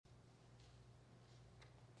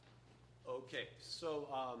Okay, so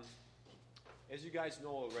as you guys know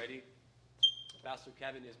already, Pastor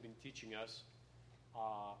Kevin has been teaching us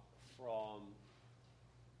from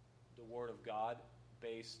the Word of God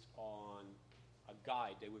based on a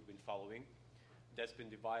guide that we've been following that's been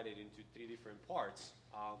divided into three different parts.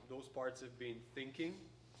 Those parts have been thinking,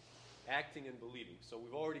 acting, and believing. So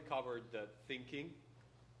we've already covered the thinking,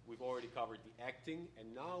 we've already covered the acting,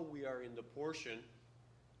 and now we are in the portion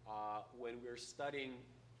when we're studying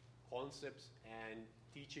concepts and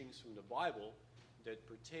teachings from the Bible that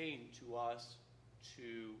pertain to us,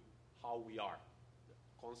 to how we are.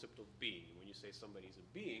 The concept of being. When you say somebody is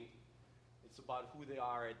a being, it's about who they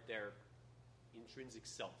are at their intrinsic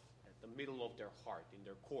self, at the middle of their heart, in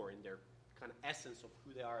their core, in their kind of essence of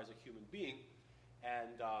who they are as a human being.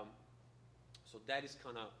 And so that is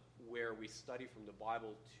kind of where we study from the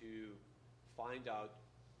Bible to find out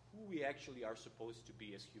who we actually are supposed to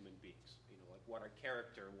be as human beings. You know, like what our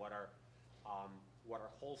character, what our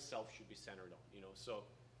whole self should be centered on. You know, so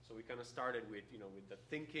we kind of started with with the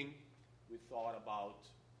thinking. We thought about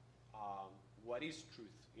what is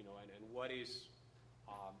truth, and what is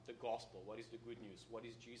the gospel, what is the good news, what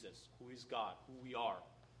is Jesus, who is God, who we are.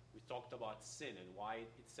 We talked about sin and why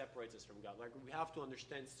it separates us from God. Like, we have to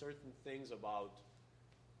understand certain things about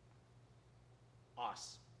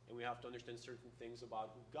us, and we have to understand certain things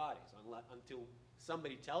about who God is. Until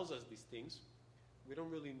somebody tells us these things, we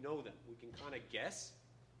don't really know them. We can kind of guess,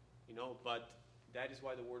 but that is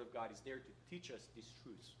why the Word of God is there, to teach us these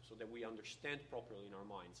truths so that we understand properly in our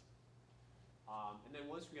minds. And then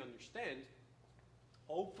once we understand,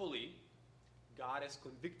 hopefully, God has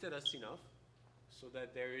convicted us enough so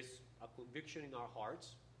that there is a conviction in our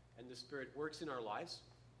hearts and the Spirit works in our lives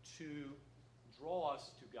to draw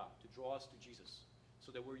us to God, to draw us to Jesus,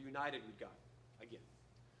 so that we're united with God again.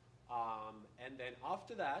 And then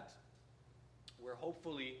after that, we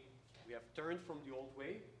have turned from the old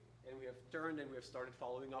way, and we have turned and we have started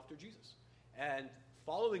following after Jesus. And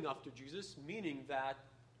following after Jesus, meaning that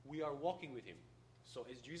we are walking with Him. So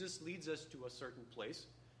as Jesus leads us to a certain place,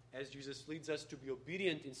 as Jesus leads us to be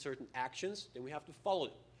obedient in certain actions, then we have to follow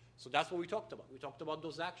them. So that's what we talked about. We talked about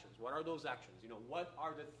those actions. What are those actions? What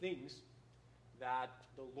are the things that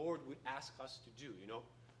the Lord would ask us to do?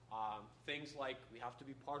 Things like we have to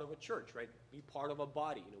be part of a church, right? Be part of a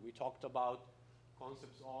body. We talked about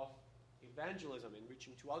concepts of evangelism and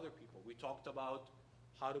reaching to other people. We talked about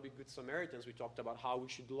how to be good Samaritans. We talked about how we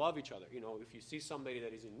should love each other. If you see somebody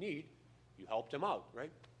that is in need, you help them out,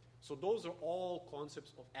 right? So those are all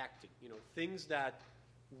concepts of acting. Things that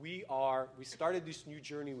we started this new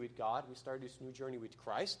journey with God. We started this new journey with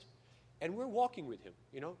Christ, and we're walking with Him.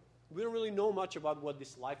 We don't really know much about what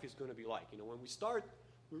this life is going to be like. When we start,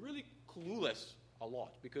 we're really clueless a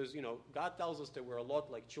lot because, God tells us that we're a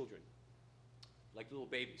lot like children, like little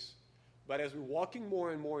babies. But as we're walking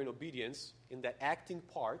more and more in obedience, in that acting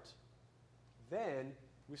part, then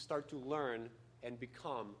we start to learn and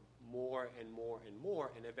become more and more and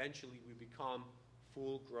more, and eventually we become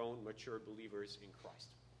full-grown, mature believers in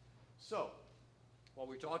Christ. So, while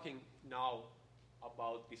we're talking now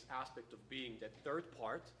about this aspect of being, that third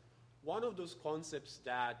part, one of those concepts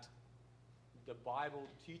that the Bible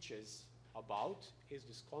teaches about is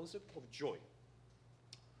this concept of joy.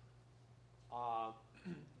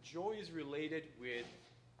 Joy is related with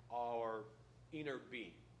our inner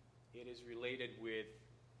being. It is related with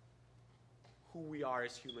who we are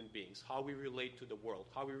as human beings, how we relate to the world,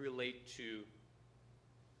 how we relate to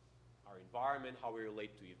our environment, how we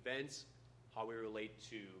relate to events, how we relate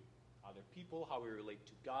to other people, how we relate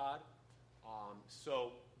to God.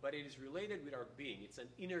 But it is related with our being. It's an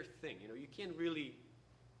inner thing. You can't really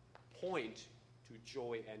point to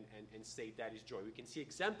joy and say that is joy. We can see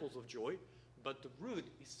examples of joy, but the root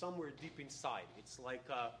is somewhere deep inside. It's like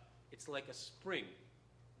a spring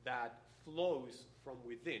that flows from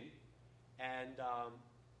within, and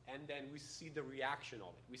then we see the reaction of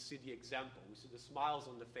it. We see the example. We see the smiles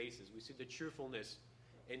on the faces. We see the cheerfulness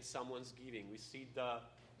in someone's giving. We see the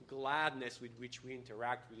gladness with which we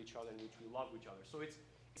interact with each other and which we love each other. So it's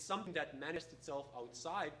something that manifests itself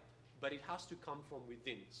outside, but it has to come from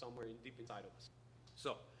within, somewhere deep inside of us.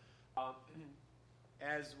 So,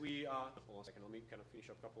 as we, hold on a second, let me kind of finish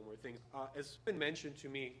up a couple more things. As been mentioned to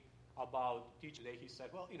me about teaching today, he said,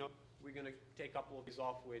 well, we're going to take a couple of days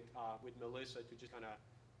off with Melissa to just kind of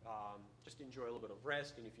just enjoy a little bit of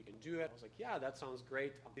rest, and if you can do it. I was like, yeah, that sounds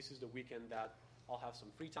great. This is the weekend that I'll have some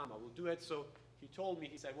free time. I will do it. So he told me,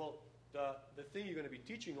 he said, well, the thing you're going to be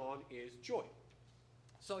teaching on is joy.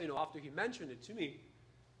 So, after he mentioned it to me,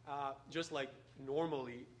 just like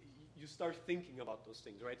normally, you start thinking about those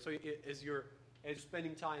things, right? So as you're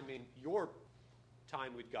spending time in your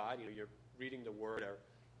time with God, you're reading the Word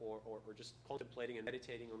or just contemplating and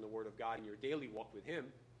meditating on the Word of God in your daily walk with Him,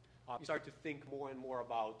 you start to think more and more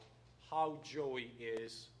about how joy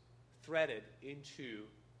is threaded into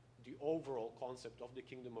the overall concept of the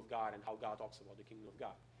kingdom of God and how God talks about the kingdom of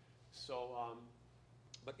God. So,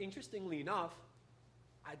 but interestingly enough,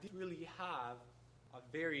 I didn't really have a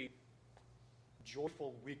very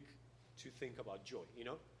joyful week to think about joy,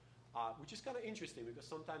 which is kind of interesting because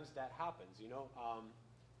sometimes that happens,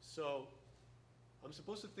 So I'm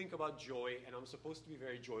supposed to think about joy and I'm supposed to be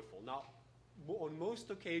very joyful. Now, on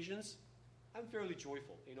most occasions, I'm fairly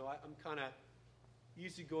joyful. I'm kind of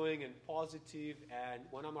easygoing and positive, and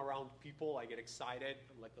when I'm around people, I get excited.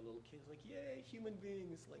 I'm like a little kid, like, yay, human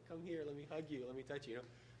beings, like, come here, let me hug you, let me touch you,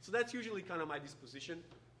 So that's usually kind of my disposition.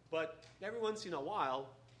 But every once in a while,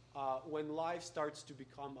 when life starts to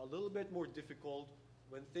become a little bit more difficult,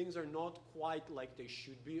 when things are not quite like they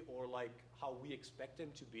should be or like how we expect them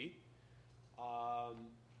to be,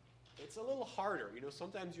 it's a little harder.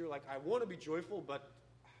 Sometimes you're like, I want to be joyful, but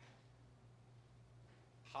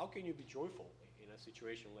how can you be joyful in a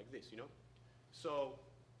situation like this, So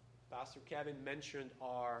Pastor Kevin mentioned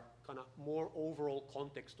our kind of more overall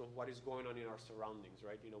context of what is going on in our surroundings,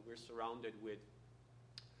 right? We're surrounded with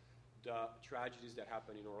the tragedies that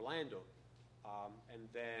happen in Orlando, and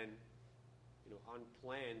then,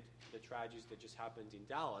 unplanned, the tragedies that just happened in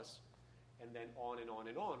Dallas, and then on and on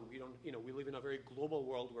and on. We live in a very global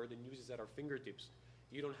world where the news is at our fingertips.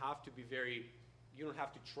 You don't have to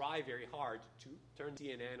try very hard to turn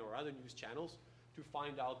CNN or other news channels to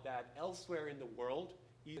find out that elsewhere in the world,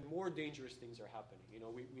 even more dangerous things are happening.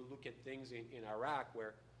 We look at things in Iraq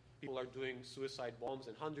where people are doing suicide bombs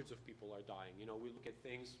and hundreds of people are dying. We look at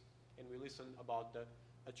things and we listen about the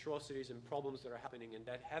atrocities and problems that are happening and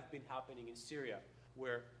that have been happening in Syria,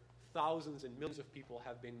 where thousands and millions of people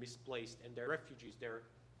have been misplaced and they're refugees. They're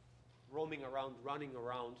roaming around, running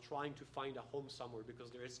around, trying to find a home somewhere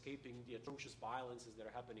because they're escaping the atrocious violences that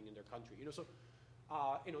are happening in their country.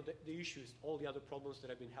 The issues, all the other problems that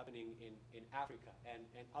have been happening in Africa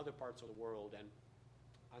and other parts of the world, and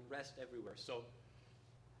unrest everywhere. So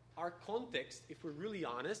our context, if we're really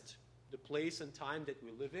honest, the place and time that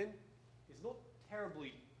we live in is not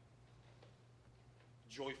terribly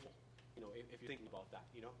joyful, if you're thinking about that,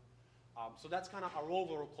 So that's kind of our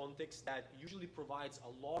overall context that usually provides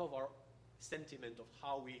a lot of our sentiment of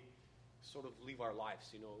how we sort of live our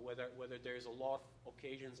lives, whether there's a lot of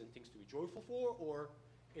occasions and things to be joyful for, or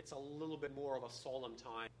it's a little bit more of a solemn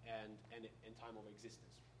time and time of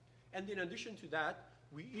existence. And in addition to that,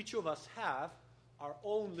 we each of us have our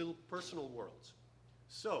own little personal worlds.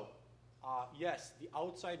 So, yes, the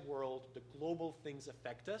outside world, the global things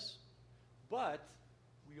affect us, but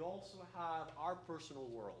we also have our personal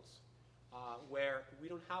worlds where we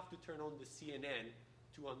don't have to turn on the CNN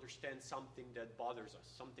to understand something that bothers us,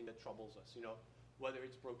 something that troubles us, whether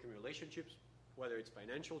it's broken relationships, whether it's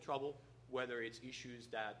financial trouble, whether it's issues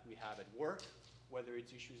that we have at work, whether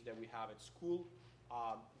it's issues that we have at school,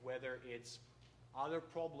 whether it's other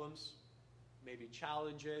problems, maybe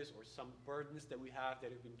challenges or some burdens that we have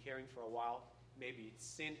that have been carrying for a while, maybe it's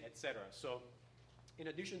sin, etc. So in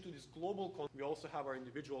addition to this global context, we also have our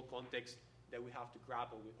individual context that we have to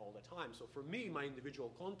grapple with all the time. So for me, my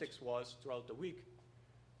individual context was, throughout the week,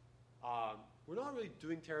 we're not really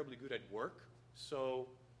doing terribly good at work. So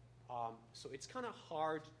it's kind of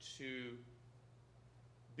hard to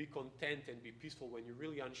be content and be peaceful when you're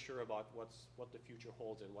really unsure about what the future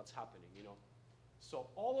holds and what's happening, So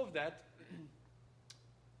all of that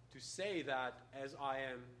to say that as I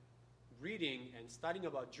am reading and studying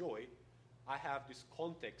about joy, I have this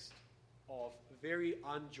context of very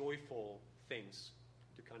unjoyful things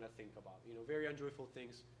to kind of think about. Very unjoyful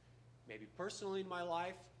things, maybe personally in my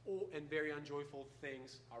life, and very unjoyful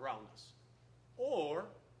things around us. Or,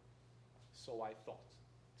 so I thought.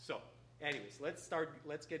 So, anyways,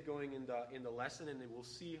 let's get going in the lesson, and then we'll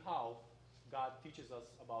see how God teaches us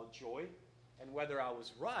about joy, and whether I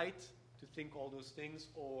was right to think all those things,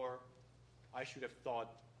 or I should have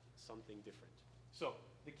thought something different. So,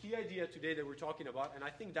 the key idea today that we're talking about, and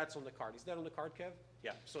I think that's on the card. Is that on the card, Kev?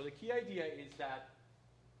 Yeah. So the key idea is that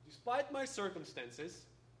despite my circumstances,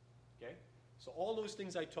 okay, so all those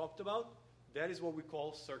things I talked about, that is what we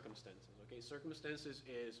call circumstances, okay? Circumstances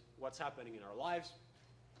is what's happening in our lives,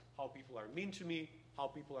 how people are mean to me, how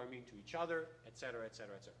people are mean to each other, etc.,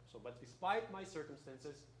 etc., etc. So, but despite my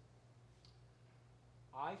circumstances,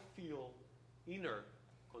 I feel inner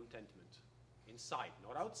contentment. Inside,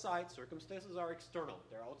 not outside. Circumstances are external.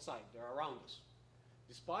 They're outside. They're around us.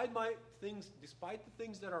 Despite the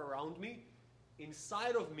things that are around me,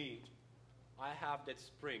 inside of me, I have that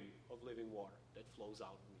spring of living water that flows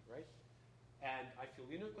out of me, right? and I feel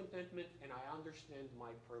inner contentment, and I understand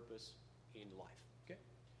my purpose in life. Okay?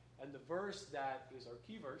 And the verse that is our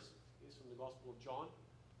key verse is from the Gospel of John,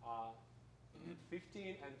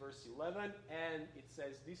 15 and verse 11, and it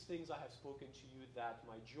says, "These things I have spoken to you, that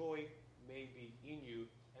my joy may be in you,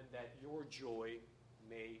 and that your joy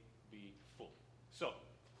may be full." So,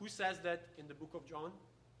 who says that in the book of John?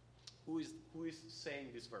 Who is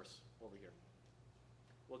saying this verse over here?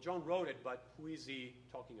 Well, John wrote it, but who is he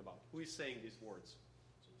talking about? Who is saying these words?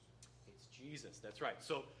 It's Jesus. That's right.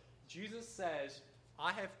 So, Jesus says,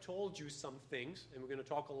 "I have told you some things," and we're going to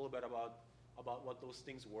talk a little bit about what those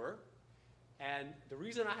things were. And the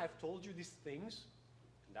reason I have told you these things,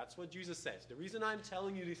 and that's what Jesus says, the reason I'm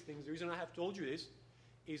telling you these things, the reason I have told you this,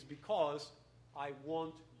 is because I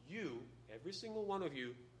want you, every single one of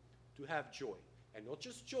you, to have joy. And not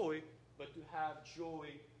just joy, but to have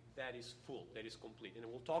joy that is full, that is complete. And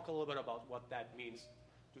we'll talk a little bit about what that means,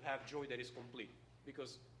 to have joy that is complete.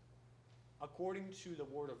 Because according to the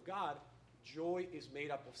Word of God, joy is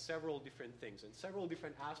made up of several different things. And several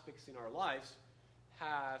different aspects in our lives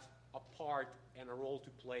have a part and a role to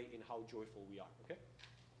play in how joyful we are. Okay?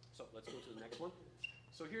 So let's go to the next one.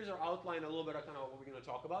 So here's our outline, a little bit of kind of what we're going to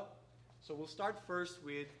talk about. So we'll start first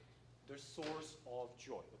with the source of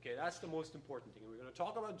joy. Okay, that's the most important thing. We're going to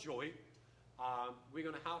talk about joy. We're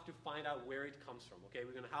going to have to find out where it comes from. Okay,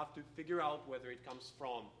 we're going to have to figure out whether it comes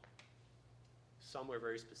from somewhere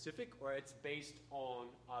very specific or it's based on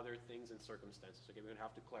other things and circumstances. Okay, we're going to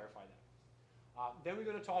have to clarify that. Then we're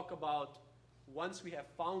going to talk about, once we have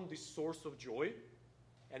found this source of joy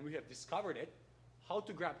and we have discovered it, how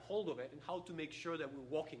to grab hold of it and how to make sure that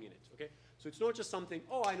we're walking in it. Okay, so it's not just something,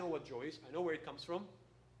 oh, I know what joy is, I know where it comes from,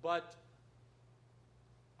 but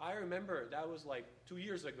I remember that was like 2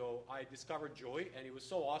 years ago I discovered joy and it was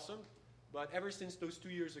so awesome, but ever since those 2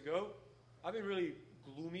 years ago, I've been really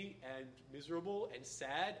gloomy and miserable and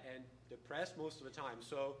sad and depressed most of the time.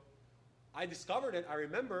 So I discovered it, I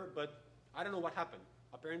remember, but I don't know what happened.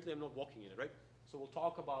 Apparently I'm not walking in it, right? So we'll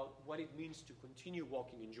talk about what it means to continue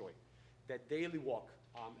walking in joy, that daily walk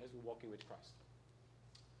as we're walking with Christ.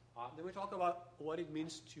 Then we talk about what it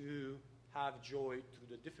means to have joy through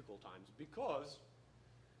the difficult times, because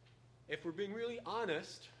if we're being really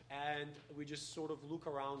honest and we just sort of look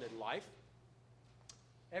around at life,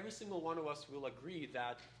 every single one of us will agree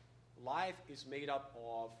that life is made up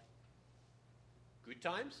of good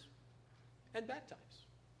times and bad times,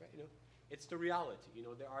 right? You know, it's the reality. You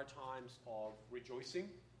know, there are times of rejoicing.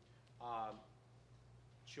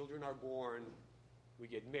 Children are born, we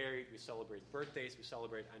get married, we celebrate birthdays, we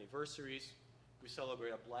celebrate anniversaries, we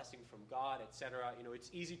celebrate a blessing from God, etc. You know, it's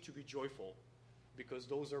easy to be joyful because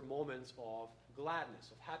those are moments of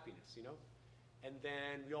gladness, of happiness, you know. And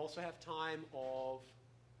then we also have time of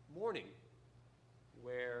mourning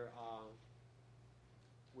where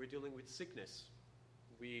we're dealing with sickness.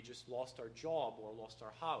 We just lost our job or lost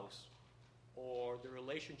our house, or the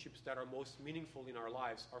relationships that are most meaningful in our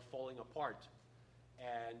lives are falling apart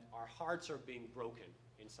and our hearts are being broken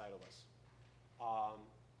inside of us.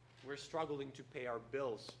 We're struggling to pay our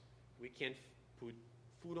bills. We can't put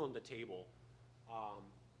food on the table.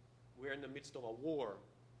 We're in the midst of a war.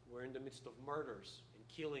 We're in the midst of murders and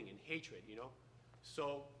killing and hatred, you know.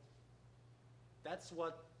 So that's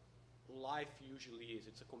what life usually is.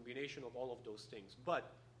 It's a combination of all of those things.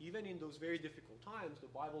 But even in those very difficult times, the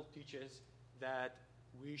Bible teaches that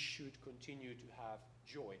we should continue to have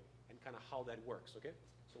joy and kind of how that works, okay?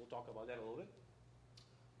 So we'll talk about that a little bit.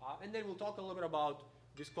 And then we'll talk a little bit about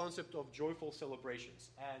this concept of joyful celebrations.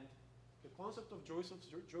 And the concept of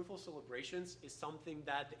joyful celebrations is something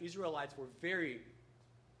that the Israelites were very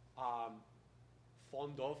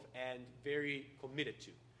fond of and very committed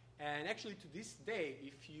to. And actually to this day,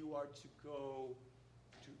 if you are to go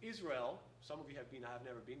to Israel, some of you have been, I have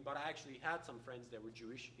never been, but I actually had some friends that were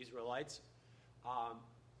Jewish, Israelites.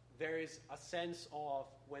 There is a sense of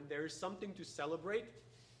when there is something to celebrate,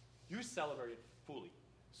 you celebrate it fully.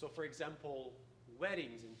 So for example,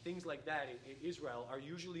 weddings and things like that in Israel are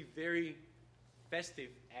usually very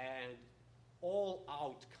festive and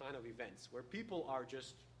all-out kind of events where people are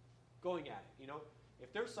just going at it, you know.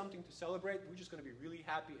 If there's something to celebrate, we're just going to be really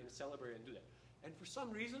happy and celebrate and do that. And for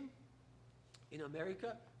some reason, in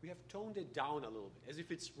America, we have toned it down a little bit, as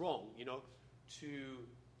if it's wrong, you know, to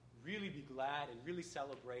really be glad and really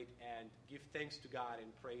celebrate and give thanks to God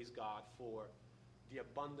and praise God for the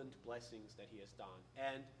abundant blessings that He has done.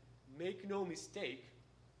 And make no mistake,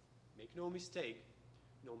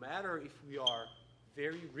 no matter if we are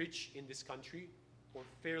very rich in this country or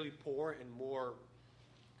fairly poor and more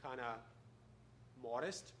kind of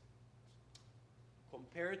modest,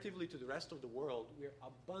 comparatively to the rest of the world, we're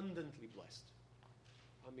abundantly blessed.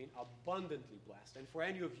 I mean, abundantly blessed. And for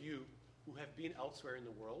any of you who have been elsewhere in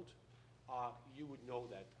the world, you would know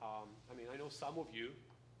that. I mean, I know some of you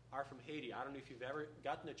are from Haiti. I don't know if you've ever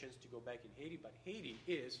gotten a chance to go back in Haiti, but Haiti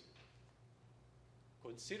is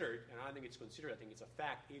considered, and I don't think it's considered, I think it's a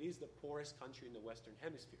fact, it is the poorest country in the Western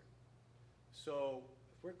Hemisphere. So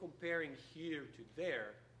if we're comparing here to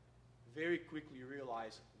there, very quickly you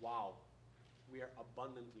realize, wow, we are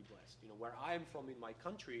abundantly blessed. You know, where I am from in my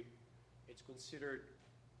country, it's considered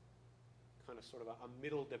kind of sort of a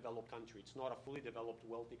middle developed country. It's not a fully developed,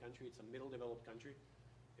 wealthy country. It's a middle developed country.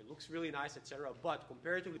 It looks really nice, etc. But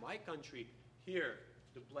comparatively to my country, here,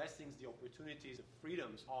 the blessings, the opportunities, the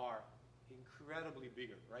freedoms are incredibly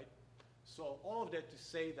bigger, right? So all of that to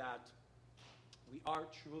say that we are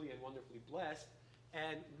truly and wonderfully blessed,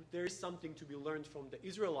 and there is something to be learned from the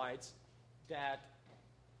Israelites that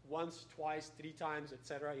once, twice, three times,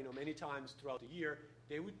 etc., you know, many times throughout the year,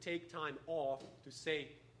 they would take time off to say,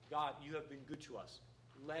 God, you have been good to us.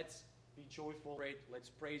 Let's be joyful, right? Let's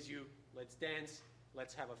praise you, let's dance,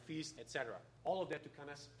 let's have a feast, etc. All of that to kind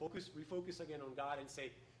of refocus again on God and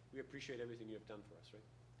say, we appreciate everything you have done for us, right?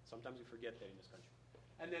 Sometimes we forget that in this country.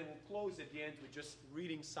 And then we'll close at the end with just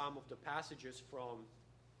reading some of the passages from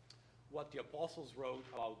what the apostles wrote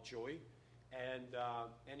about joy. And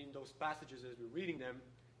in those passages, as we're reading them,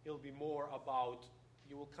 it'll be more about,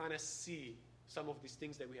 you will kind of see some of these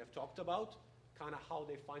things that we have talked about, kind of how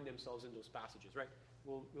they find themselves in those passages, right?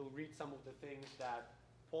 We'll read some of the things that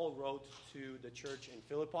Paul wrote to the church in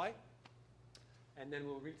Philippi, and then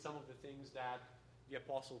we'll read some of the things that the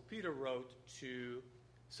Apostle Peter wrote to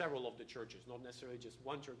several of the churches, not necessarily just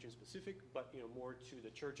one church in specific, but more to the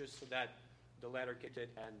churches, so that the letter gets it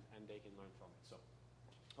and they can learn from it. So,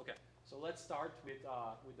 okay, so let's start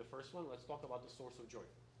with the first one. Let's talk about the source of joy.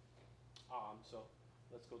 So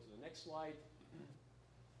let's go to the next slide.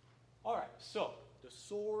 All right, so the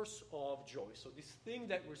source of joy. So this thing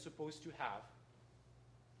that we're supposed to have,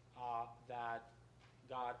 that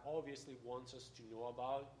God obviously wants us to know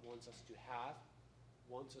about, wants us to have,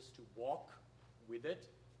 wants us to walk with it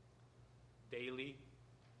daily,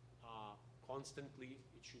 constantly.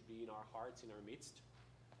 It should be in our hearts, in our midst.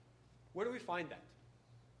 Where do we find that?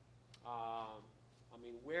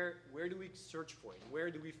 Where do we search for it? Where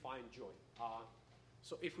do we find joy?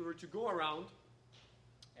 So if we were to go around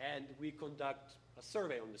and we conduct a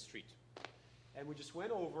survey on the street, and we just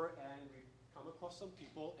went over and we come across some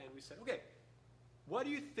people and we said, okay, what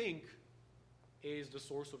do you think is the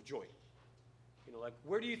source of joy?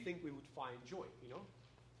 Where do you think we would find joy?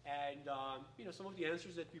 And some of the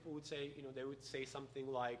answers that people would say, they would say something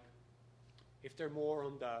like, if they're more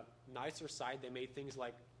on the nicer side, they may things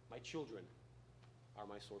like, my children are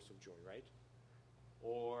my source of joy, right?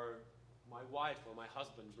 Or my wife or my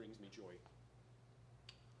husband brings me joy.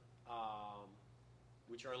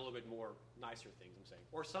 Which are a little bit more nicer things, I'm saying.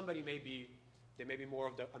 Or somebody they may be more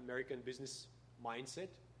of the American business mindset,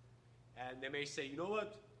 and they may say, you know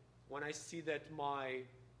what, when I see that my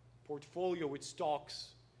portfolio with stocks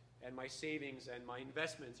and my savings and my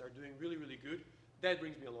investments are doing really, really good, that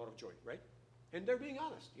brings me a lot of joy, right? And they're being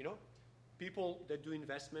honest, People that do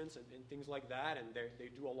investments and things like that, and they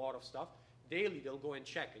do a lot of stuff, daily they'll go and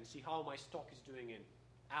check and see how my stock is doing in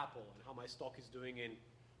Apple and how my stock is doing in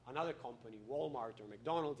another company, Walmart or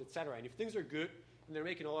McDonald's, etc. And if things are good and they're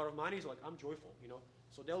making a lot of money, it's like, I'm joyful,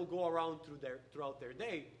 So they'll go around throughout their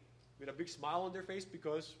day with a big smile on their face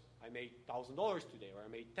because I made $1,000 today, or I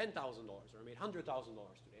made $10,000, or I made $100,000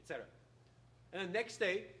 today, etc. And then next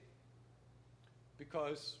day,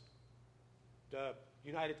 because the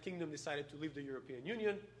United Kingdom decided to leave the European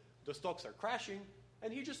Union, the stocks are crashing,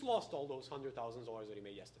 and he just lost all those $100,000 that he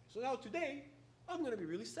made yesterday. So now today, I'm going to be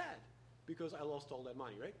really sad because I lost all that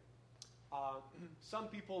money, right? Some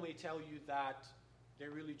people may tell you that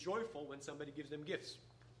they're really joyful when somebody gives them gifts.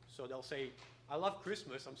 So they'll say, I love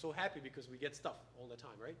Christmas, I'm so happy because we get stuff all the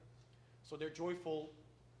time, right? So they're joyful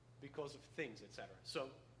because of things, etc. So,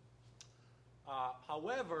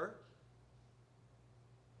 however,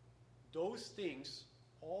 those things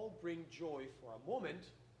all bring joy for a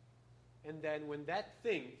moment, and then when that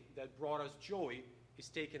thing that brought us joy is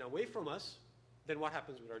taken away from us, then what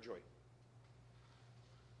happens with our joy?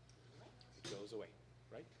 It goes away,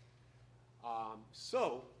 right?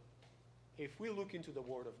 So, if we look into the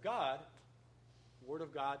Word of God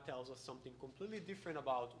tells us something completely different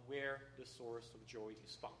about where the source of joy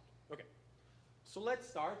is found. Okay, so let's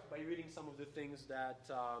start by reading some of the things that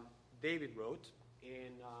David wrote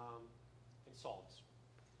in Psalms.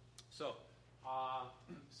 So,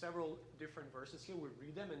 several different verses here. We'll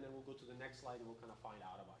read them, and then we'll go to the next slide, and we'll kind of find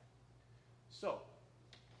out about it. So,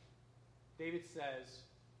 David says,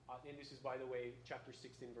 and this is, by the way, chapter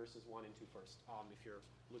 16, verses 1 and 2 first, if you're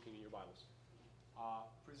looking in your Bibles.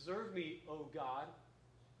 Preserve me, O God,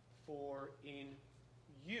 for in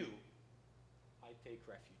you I take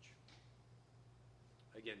refuge.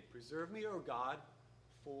 Again, preserve me, O God,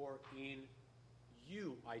 for in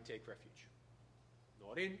you I take refuge.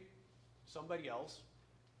 Not in somebody else,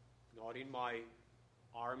 not in my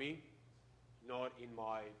army, not in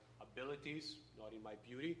my abilities, not in my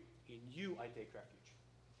beauty. In you I take refuge.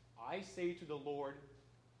 I say to the Lord,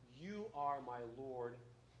 you are my Lord.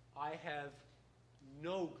 I have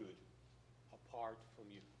no good apart from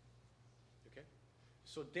you. Okay?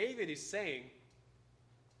 So David is saying,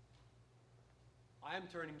 I am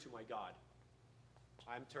turning to my God.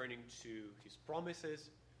 I am turning to his promises.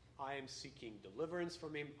 I am seeking deliverance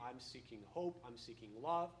from him. I'm seeking hope. I'm seeking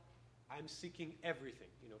love. I'm seeking everything.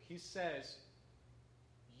 He says,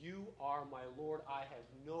 you are my Lord. I have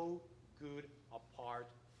no good apart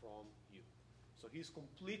from you. So he's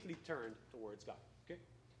completely turned towards God. Okay?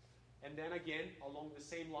 And then again, along the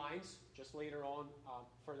same lines, just later on,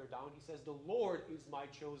 further down, he says, the Lord is my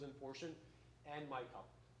chosen portion and my cup.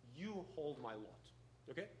 You hold my lot.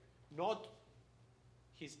 Okay? Not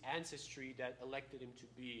his ancestry that elected him to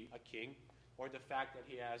be a king, or the fact that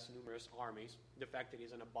he has numerous armies, the fact that he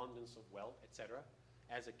has an abundance of wealth, etc.,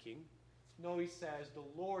 as a king. No, he says,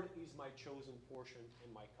 the Lord is my chosen portion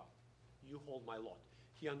and my cup. You hold my lot.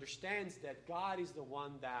 He understands that God is the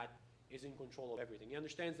one that is in control of everything. He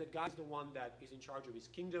understands that God is the one that is in charge of his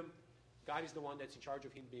kingdom. God is the one that's in charge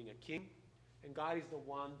of him being a king. And God is the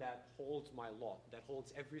one that holds my lot, that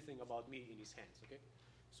holds everything about me in his hands. Okay?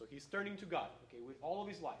 So he's turning to God, okay, with all of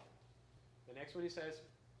his life. The next one he says,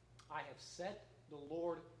 I have set the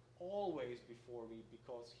Lord always before me,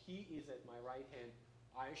 because he is at my right hand.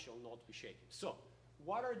 I shall not be shaken. So,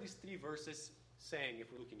 what are these three verses saying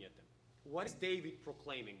if we're looking at them? What is David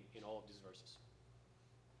proclaiming in all of these verses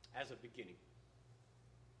as a beginning?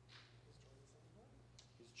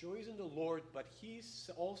 His joy is in the Lord, but he's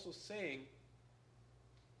also saying,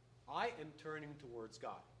 I am turning towards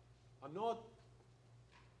God. I'm not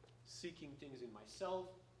seeking things in myself,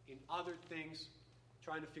 in other things,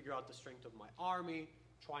 trying to figure out the strength of my army,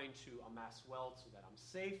 trying to amass wealth so that I'm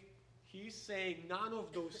safe. He's saying none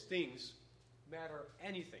of those things matter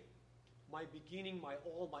anything. My beginning, my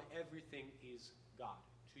all, my everything is God,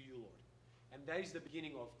 to you, Lord. And that is the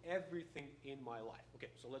beginning of everything in my life. Okay,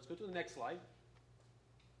 so let's go to the next slide.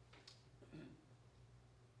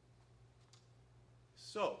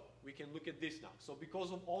 So, we can look at this now. So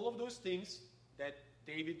because of all of those things that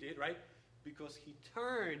David did, right? Because he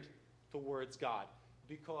turned towards God.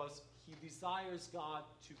 Because he desires God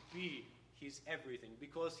to be his everything.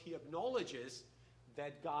 Because he acknowledges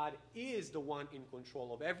that God is the one in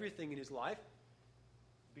control of everything in his life.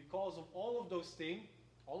 Because of all of those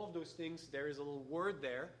things, there is a little word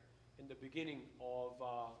there in the beginning of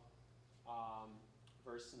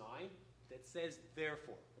verse 9 that says,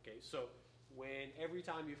 therefore. Okay, so every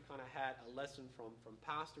time you've kind of had a lesson from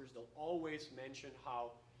pastors, they'll always mention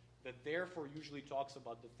how the therefore usually talks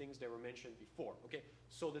about the things that were mentioned before. Okay,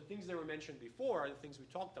 so the things that were mentioned before are the things we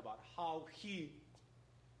talked about, how he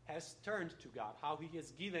has turned to God, how he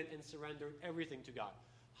has given and surrendered everything to God,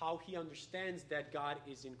 how he understands that God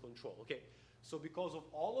is in control. Okay, so because of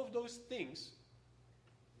all of those things,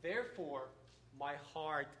 therefore, my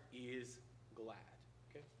heart is glad.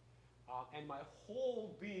 Okay, and my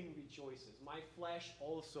whole being rejoices. My flesh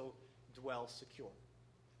also dwells secure.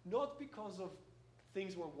 Not because of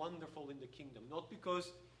things were wonderful in the kingdom, not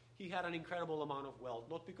because he had an incredible amount of wealth,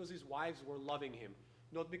 not because his wives were loving him,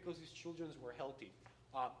 not because his children were healthy.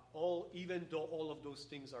 Even though all of those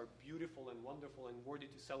things are beautiful and wonderful and worthy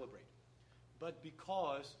to celebrate. But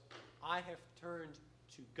because I have turned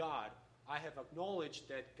to God, I have acknowledged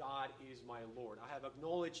that God is my Lord. I have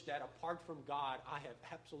acknowledged that apart from God, I have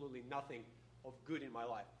absolutely nothing of good in my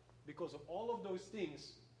life. Because of all of those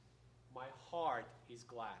things, my heart is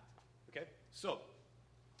glad. Okay? So,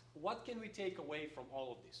 what can we take away from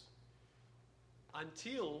all of this?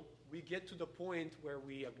 Until we get to the point where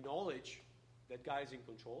we acknowledge that God is in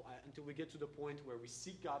control, until we get to the point where we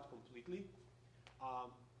seek God completely,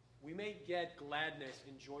 we may get gladness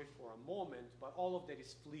and joy for a moment, but all of that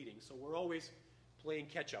is fleeting. So we're always playing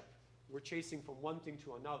catch up. We're chasing from one thing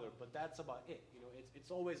to another, but that's about it.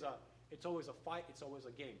 It's always a fight. It's always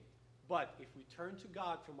a game. But if we turn to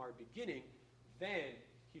God from our beginning, then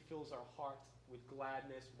He fills our hearts with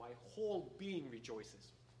gladness. My whole being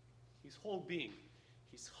rejoices. His whole being,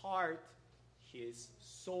 His heart, His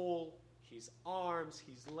soul, His arms,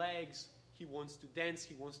 His legs. He wants to dance.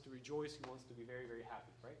 He wants to rejoice. He wants to be very, very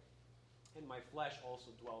happy, right? and my flesh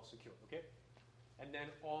also dwells secure. Okay? And then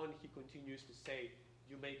on he continues to say,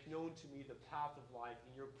 you make known to me the path of life.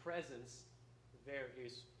 In your presence there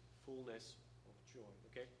is fullness of joy.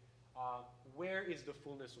 Okay? Where is the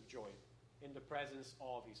fullness of joy? In the presence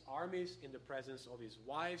of his armies, in the presence of his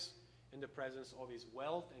wives, in the presence of his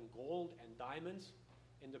wealth and gold and diamonds,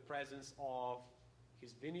 in the presence of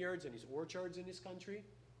his vineyards and his orchards in his country,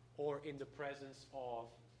 or in the presence of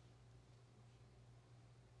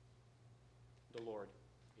the Lord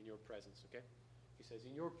in your presence, okay? He says,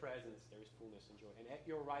 in your presence there is fullness and joy, and at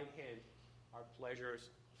your right hand are pleasures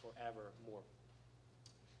forevermore.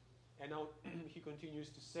 And now he continues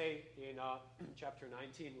to say in chapter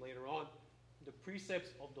 19 later on, the precepts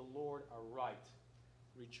of the Lord are right,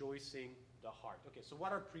 rejoicing the heart. Okay, so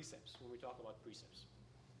what are precepts when we talk about precepts?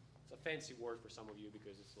 It's a fancy word for some of you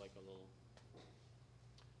because it's like a little...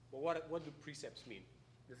 But what do precepts mean?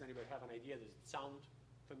 Does anybody have an idea? Does it sound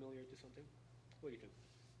familiar to something? What do you think?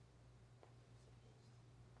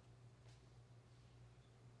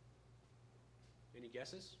 Any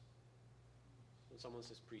guesses? When someone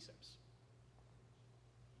says precepts.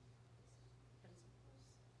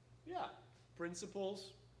 Yeah,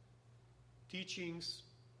 principles, teachings,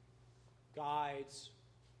 guides,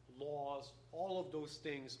 laws, all of those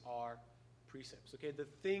things are precepts. Okay, the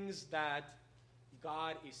things that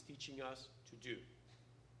God is teaching us to do.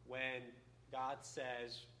 When God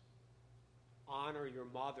says, honor your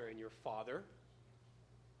mother and your father,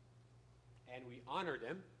 and we honor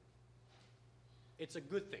them, it's a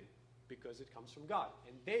good thing because it comes from God.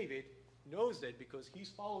 And David knows that because he's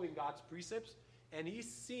following God's precepts, and he's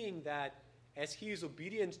seeing that as he is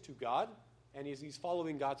obedient to God, and as he's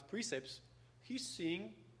following God's precepts, he's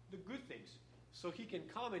seeing the good things. So he can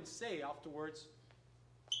come and say afterwards,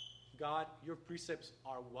 God, your precepts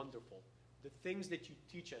are wonderful. The things that you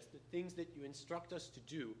teach us, the things that you instruct us to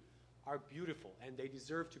do are beautiful, and they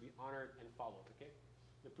deserve to be honored and followed, okay?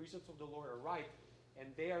 The precepts of the Lord are right, and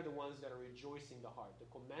they are the ones that are rejoicing the heart. The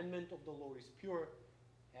commandment of the Lord is pure,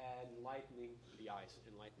 enlightening the eyes,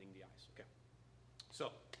 okay? So,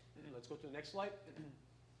 let's go to the next slide.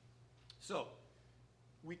 So,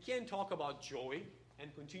 we can talk about joy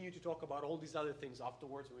and continue to talk about all these other things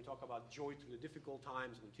afterwards when we talk about joy through the difficult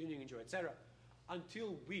times, continuing in joy, etc.,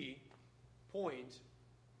 until we point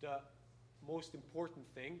the most important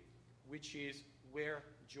thing, which is where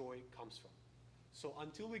joy comes from. So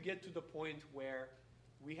until we get to the point where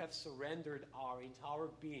we have surrendered our entire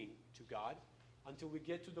being to God, until we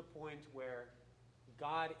get to the point where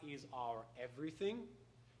God is our everything,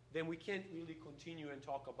 then we can't really continue and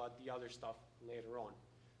talk about the other stuff later on.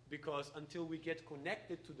 Because until we get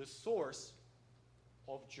connected to the source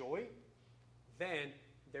of joy, then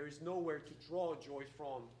there is nowhere to draw joy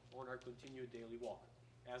from on our continued daily walk,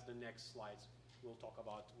 as the next slides will talk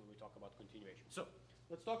about when we talk about continuation. So,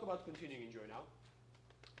 let's talk about continuing in joy now,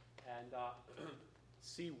 and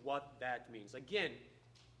see what that means. Again,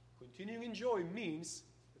 continuing in joy means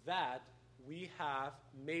that we have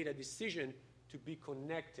made a decision to be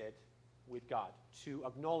connected with God, to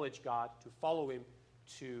acknowledge God, to follow Him,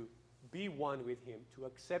 to be one with Him, to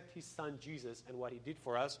accept His Son Jesus and what He did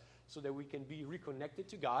for us so that we can be reconnected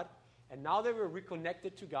to God. And now that we're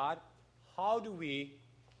reconnected to God, how do we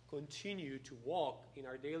continue to walk in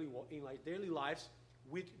our daily lives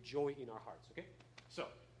with joy in our hearts? Okay? So,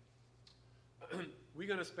 we're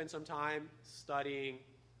going to spend some time studying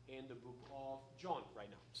in the book of John right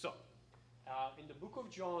now. So, in the book of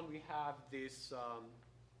John, we have this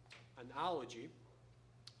analogy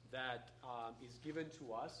that is given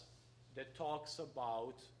to us that talks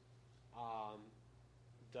about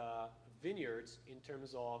the vineyards in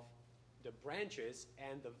terms of the branches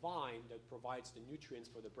and the vine that provides the nutrients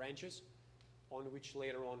for the branches on which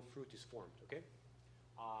later on fruit is formed, okay?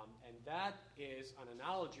 And that is an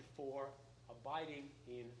analogy for abiding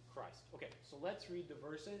in Christ. Okay, so let's read the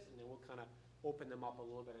verses and then we'll kind of open them up a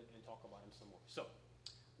little bit and talk about them some more. So,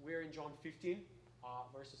 we're in John 15,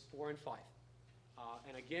 verses 4 and 5.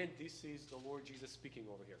 And again, this is the Lord Jesus speaking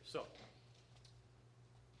over here. So,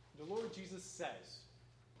 the Lord Jesus says,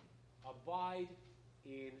 abide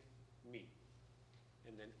in me,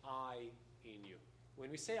 and then I in you.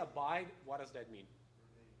 When we say abide, what does that mean?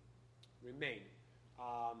 Remain.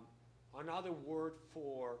 Another word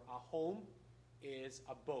for a home is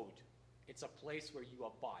abode. It's a place where you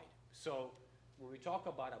abide. So, when we talk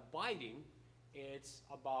about abiding, it's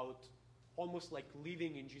about almost like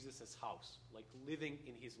living in Jesus' house, like living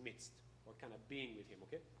in His midst, or kind of being with Him,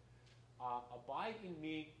 okay? Abide in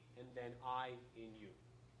me, and then I in you.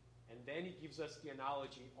 And then He gives us the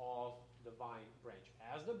analogy of the vine branch.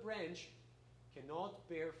 As the branch cannot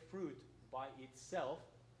bear fruit by itself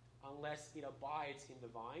unless it abides in the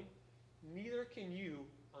vine, neither can you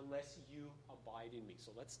unless you abide in me.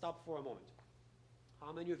 So let's stop for a moment.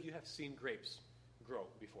 How many of you have seen grapes grow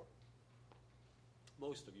before?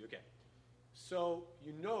 Most of you, okay. So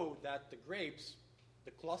you know that the grapes,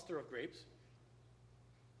 the cluster of grapes,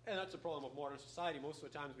 and that's a problem of modern society. Most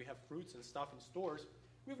of the times we have fruits and stuff in stores.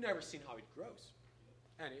 We've never seen how it grows.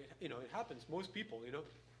 And it happens. Most people,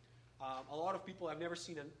 a lot of people have never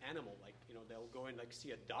seen an animal. Like, they'll go and like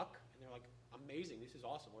see a duck, and they're like, amazing, this is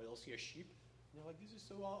awesome. Or they'll see a sheep, and they're like, this is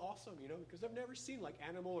so awesome, because they've never seen like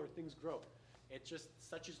animal or things grow. It's just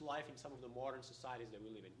such is life in some of the modern societies that we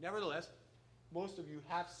live in. Nevertheless, most of you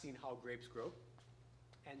have seen how grapes grow,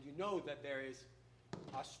 and you know that there is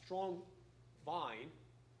a strong vine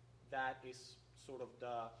that is sort of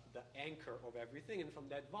the anchor of everything, and from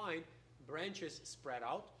that vine, branches spread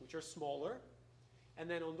out, which are smaller, and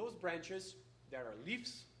then on those branches, there are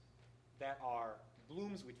leaves, there are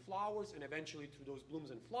blooms with flowers, and eventually through those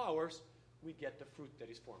blooms and flowers, we get the fruit that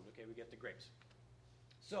is formed, okay? We get the grapes.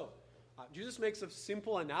 So, Jesus makes a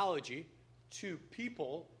simple analogy to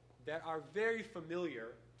people that are very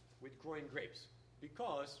familiar with growing grapes,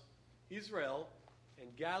 because Israel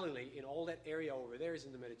and Galilee, in all that area over there, is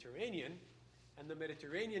in the Mediterranean, and the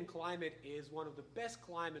Mediterranean climate is one of the best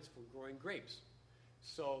climates for growing grapes.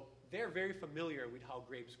 So they're very familiar with how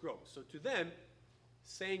grapes grow. So to them,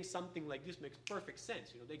 saying something like this makes perfect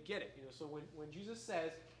sense. They get it. So when Jesus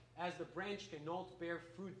says, as the branch cannot bear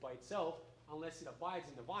fruit by itself unless it abides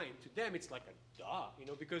in the vine, to them it's like a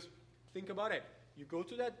duh, because think about it. You go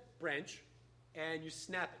to that branch and you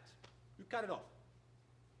snap it. You cut it off.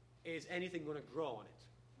 Is anything going to grow on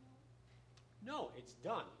it? No, it's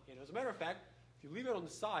done. As a matter of fact, if you leave it on the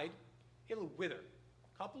side, it'll wither.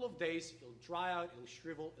 A couple of days, it'll dry out, it'll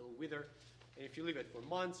shrivel, it'll wither. And if you leave it for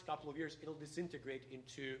months, a couple of years, it'll disintegrate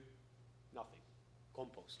into nothing.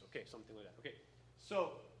 Compost, okay, something like that. Okay,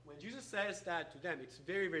 so when Jesus says that to them, it's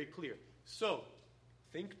very, very clear. So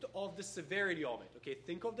think of the severity of it. Okay,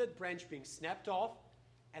 think of that branch being snapped off,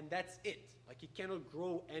 and that's it. Like it cannot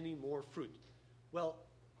grow any more fruit. Well,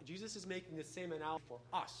 Jesus is making the same analogy for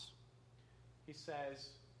us. He says,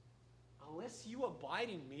 unless you abide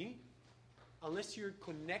in me, unless you're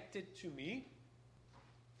connected to me,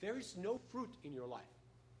 there is no fruit in your life.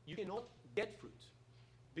 You cannot get fruit.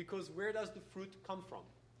 Because where does the fruit come from?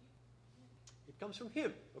 It comes from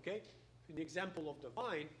him, okay? In the example of the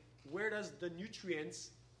vine, where does the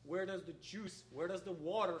nutrients, where does the juice, where does the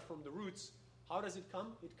water from the roots, how does it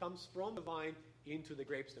come? It comes from the vine into the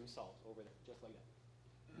grapes themselves, over there, just like that.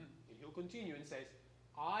 And he'll continue and says,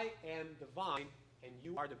 I am the vine and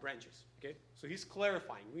you are the branches. Okay? So he's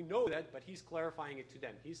clarifying. We know that, but he's clarifying it to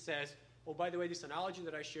them. He says, oh, by the way, this analogy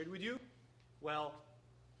that I shared with you, well,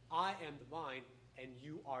 I am the vine and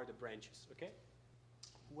you are the branches. Okay?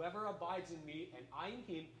 Whoever abides in me and I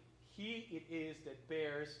in him, he it is that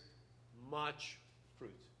bears much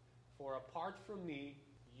fruit. For apart from me,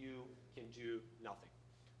 you can do nothing.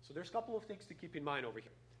 So there's a couple of things to keep in mind over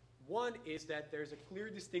here. One is that there's a clear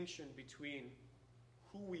distinction between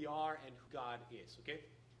who we are and who God is, okay?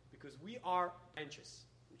 Because we are branches,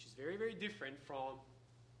 which is very, very different from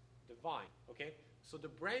the vine, okay? So the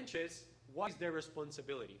branches, what is their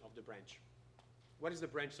responsibility of the branch? What is the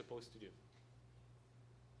branch supposed to do?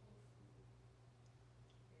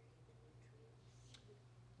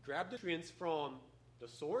 Grab the nutrients from the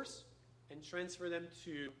source and transfer them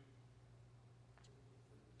to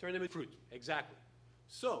turn them into fruit. Exactly.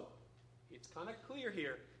 So, it's kind of clear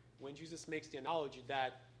here when Jesus makes the analogy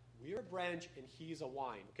that we're a branch and he's a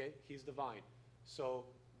vine, okay? He's the vine. So,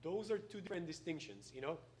 those are two different distinctions,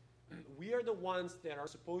 We are the ones that are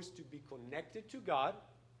supposed to be connected to God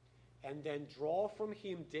and then draw from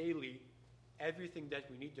him daily everything that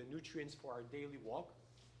we need, the nutrients for our daily walk,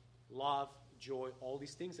 love, joy, all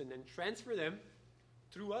these things, and then transfer them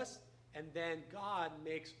through us, and then God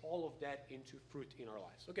makes all of that into fruit in our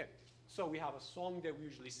lives. Okay, so we have a song that we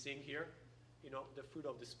usually sing here, the fruit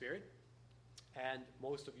of the Spirit, and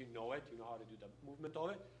most of you know it, you know how to do the movement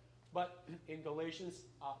of it, but in Galatians,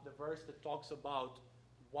 the verse that talks about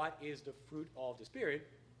what is the fruit of the Spirit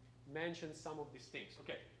mentions some of these things.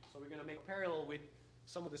 Okay, so we're going to make a parallel with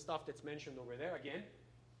some of the stuff that's mentioned over there. Again,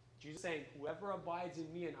 Jesus saying, whoever abides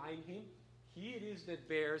in me and I in him, he it is that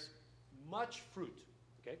bears much fruit.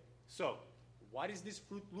 Okay? So, what does this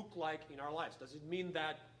fruit look like in our lives? Does it mean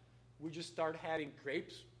that we just start having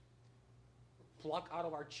grapes pluck out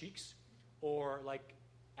of our cheeks? Or like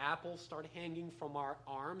apples start hanging from our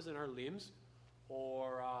arms and our limbs?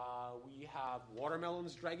 Or we have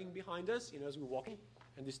watermelons dragging behind us, as we're walking,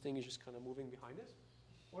 and this thing is just kind of moving behind us?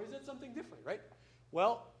 Or is that something different, right?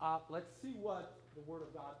 Well, let's see what the Word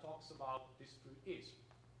of God talks about this fruit is.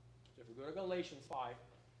 So if we go to Galatians 5,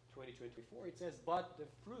 20-24, it says, but the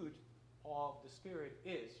fruit of the Spirit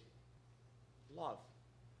is love,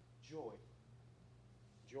 joy.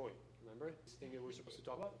 Remember this thing that we're supposed to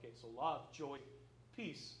talk about? Okay, so love, joy,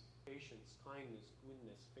 peace, patience, kindness,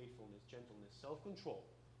 goodness, faithfulness, gentleness, self-control.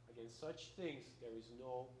 Against such things there is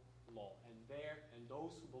no law. And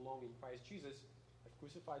those who belong in Christ Jesus have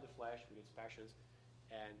crucified the flesh with its passions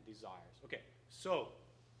and desires. Okay, so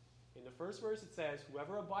in the first verse it says,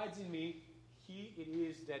 whoever abides in me, he it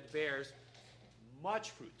is that bears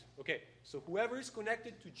much fruit. Okay, so whoever is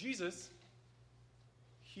connected to Jesus,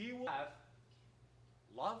 he will have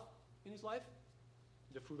love in his life,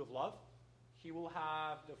 the fruit of love. He will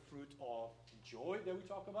have the fruit of joy that we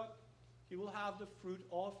talk about. He will have the fruit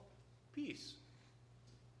of peace.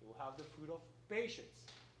 He will have the fruit of patience,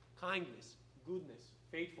 kindness, goodness,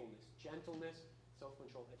 faithfulness, gentleness,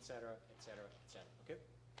 self-control, etc., etc., etc. Okay?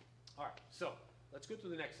 All right, so let's go to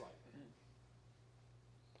the next slide.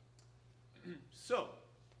 So,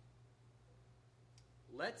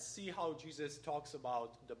 let's see how Jesus talks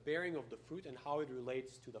about the bearing of the fruit and how it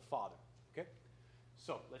relates to the Father. Okay?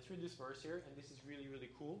 So, let's read this verse here, and this is really, really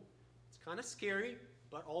cool. It's kind of scary,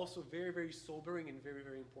 but also very, very sobering and very,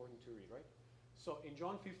 very important to read, right? So, in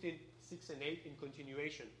John 15, 6 and 8, in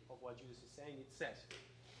continuation of what Jesus is saying, it says,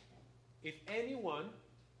 if anyone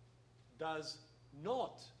does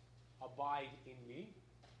not abide in me,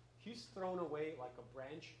 he's thrown away like a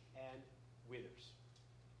branch and withers.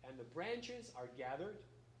 And the branches are gathered,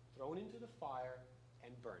 thrown into the fire,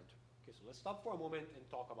 and burned. Okay, so let's stop for a moment and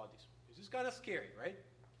talk about this. This is kind of scary, right?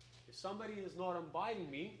 If somebody is not abiding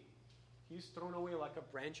me, he's thrown away like a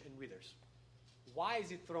branch and withers. Why is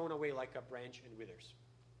he thrown away like a branch and withers?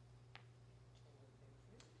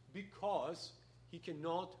 Because he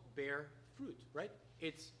cannot bear fruit, right?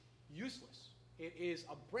 It's useless. It is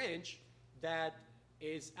a branch that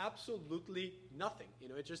is absolutely nothing.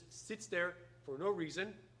 It just sits there for no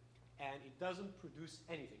reason, and it doesn't produce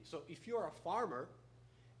anything. So if you're a farmer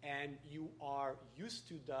and you are used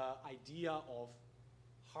to the idea of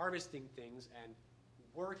harvesting things and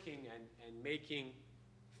working and making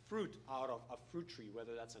fruit out of a fruit tree,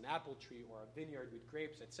 whether that's an apple tree or a vineyard with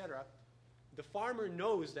grapes, etc., the farmer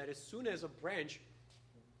knows that as soon as a branch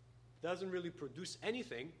doesn't really produce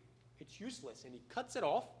anything, it's useless, and he cuts it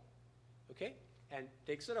off, okay, and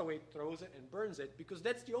takes it away, throws it, and burns it, because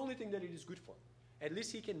that's the only thing that it is good for. At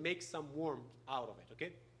least he can make some warmth out of it,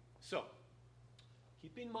 okay? So,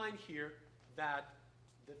 keep in mind here that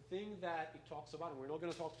the thing that it talks about, and we're not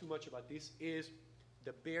going to talk too much about this, is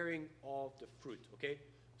the bearing of the fruit, okay?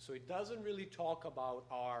 So it doesn't really talk about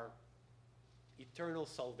our eternal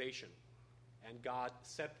salvation and God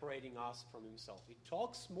separating us from himself. It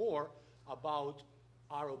talks more about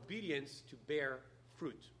our obedience to bear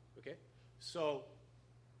fruit, okay? So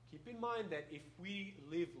keep in mind that if we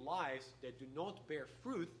live lives that do not bear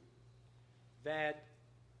fruit, that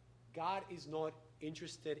God is not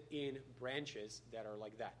interested in branches that are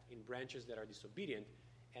like that, in branches that are disobedient,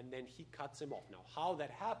 and then he cuts them off. Now, how that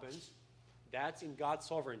happens, that's in God's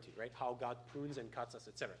sovereignty, right? How God prunes and cuts us,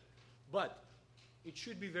 etc. But it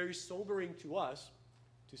should be very sobering to us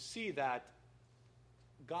to see that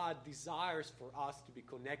God desires for us to be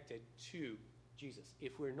connected to Jesus.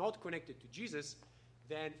 If we're not connected to Jesus,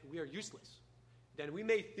 then we are useless. Then we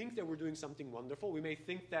may think that we're doing something wonderful. We may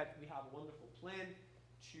think that we have a wonderful plan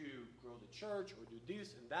to grow the church or do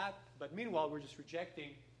this and that, but meanwhile we're just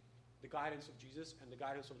rejecting the guidance of Jesus and the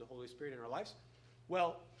guidance of the Holy Spirit in our lives.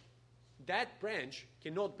 Well, that branch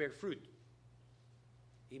cannot bear fruit.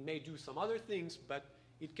 It may do some other things, but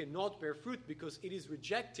it cannot bear fruit because it is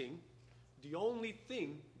rejecting the only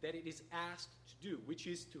thing that it is asked to do, which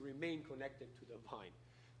is to remain connected to the vine.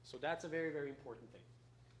 So that's a very, very important thing.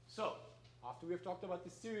 So, after we have talked about the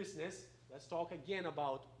seriousness, let's talk again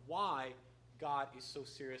about why God is so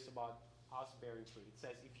serious about us bearing fruit. It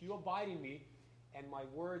says, if you abide in me and my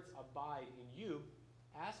words abide in you,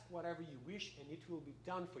 ask whatever you wish and it will be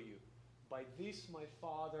done for you. By this my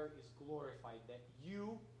Father is glorified, that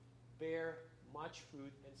you bear much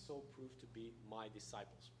fruit and so prove to be my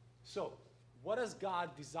disciples. So, what does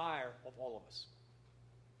God desire of all of us?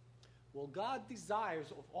 Well, God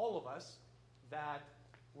desires of all of us that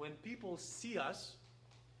when people see us,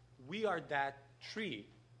 we are that tree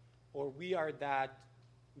or we are that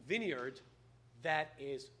vineyard that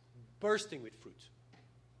is bursting with fruit.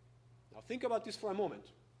 Now think about this for a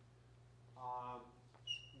moment.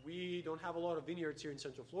 We don't have a lot of vineyards here in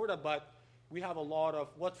Central Florida, but we have a lot of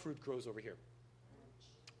what fruit grows over here?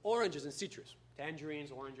 Oranges and citrus. Tangerines,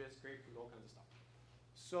 oranges, grapefruit, all kinds of stuff.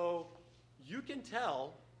 So you can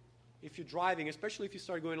tell if you're driving, especially if you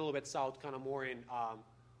start going a little bit south, kind of more in,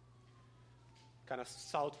 kind of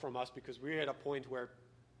south from us, because we're at a point where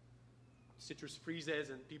citrus freezes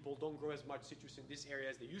and people don't grow as much citrus in this area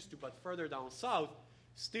as they used to, but further down south,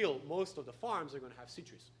 still most of the farms are going to have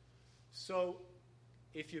citrus. So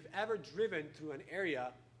if you've ever driven through an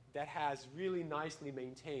area that has really nicely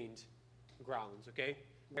maintained grounds, okay,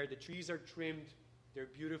 where the trees are trimmed, they're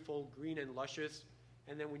beautiful, green and luscious,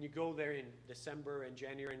 and then when you go there in December and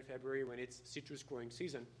January and February when it's citrus growing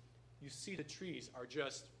season, you see the trees are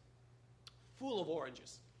just full of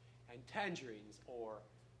oranges and tangerines or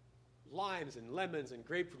limes and lemons and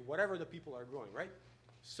grapefruit, whatever the people are growing, right?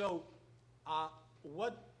 So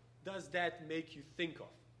what does that make you think of?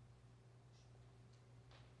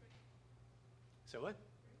 So what?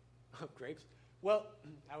 Grapes? Well,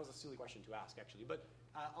 that was a silly question to ask, actually. But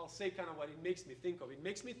I'll say kind of what it makes me think of. It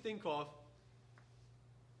makes me think of,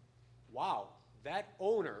 wow, that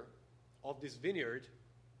owner of this vineyard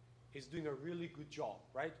is doing a really good job,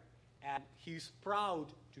 right? And he's proud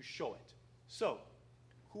to show it. So,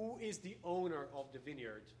 who is the owner of the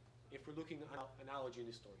vineyard if we're looking at an analogy in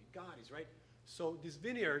this story? God is, right? So this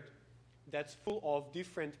vineyard that's full of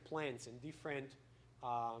different plants and different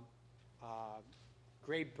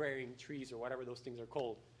grape-bearing trees or whatever those things are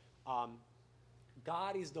called,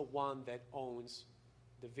 God is the one that owns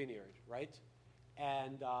the vineyard, right?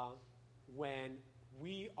 And when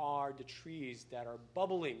we are the trees that are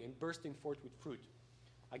bubbling and bursting forth with fruit,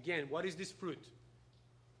 again, what is this fruit?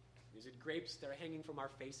 Is it grapes that are hanging from our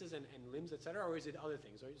faces and limbs, etc., or is it other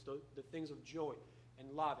things? Right? It's the things of joy and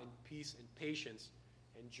love and peace and patience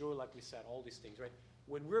and joy, like we said, all these things, right?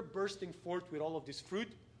 When we're bursting forth with all of this fruit,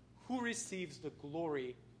 who receives the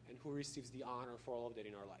glory and who receives the honor for all of that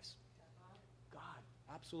in our lives? God,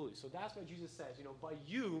 absolutely. So that's what Jesus says, by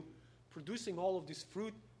you producing all of this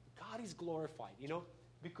fruit, God is glorified,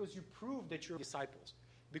 because you prove that you're disciples.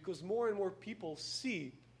 Because more and more people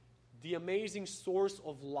see the amazing source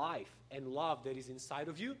of life and love that is inside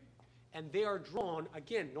of you, and they are drawn,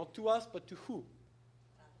 again, not to us, but to who?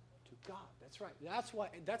 To God. That's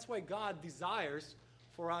right. That's why God desires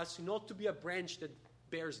for us not to be a branch that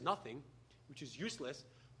bears nothing, which is useless,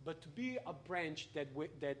 but to be a branch that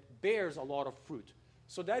bears a lot of fruit.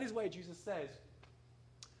 So that is why Jesus says,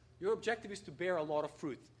 your objective is to bear a lot of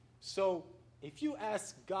fruit. So if you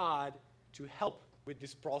ask God to help with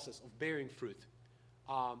this process of bearing fruit,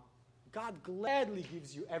 God gladly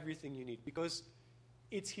gives you everything you need, because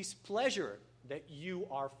it's His pleasure that you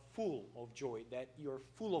are full of joy, that you're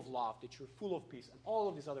full of love, that you're full of peace, and all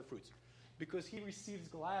of these other fruits. Because He receives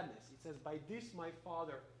gladness. It says, by this my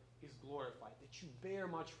Father is glorified, that you bear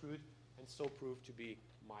much fruit and so prove to be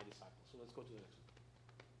my disciples. So let's go to the next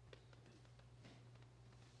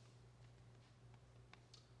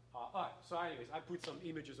one. All right, so anyways, I put some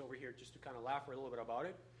images over here just to kind of laugh a little bit about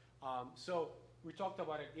it. So we talked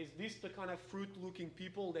about it. Is this the kind of fruit-looking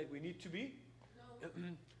people that we need to be? No.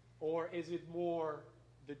 Or is it more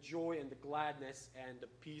the joy and the gladness and the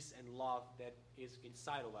peace and love that is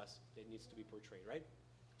inside of us that needs to be portrayed, right?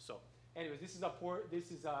 So, anyways, this is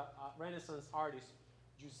a Renaissance artist,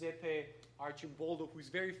 Giuseppe Arcimboldo, who's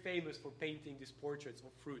very famous for painting these portraits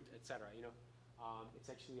of fruit, etc. It's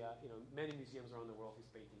actually many museums around the world his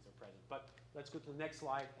paintings are present. But let's go to the next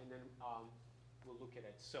slide, and then we'll look at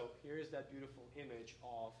it. So here is that beautiful image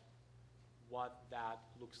of what that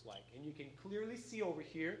looks like. And you can clearly see over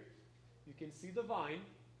here, you can see the vine,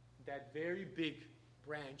 that very big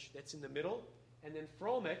branch that's in the middle, and then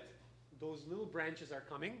from it, those little branches are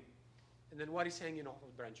coming, and then what is hanging off of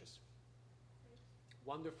the branches?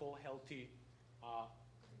 Wonderful, healthy,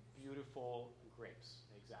 beautiful grapes.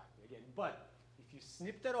 Exactly. Again, but if you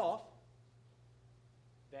snip that off,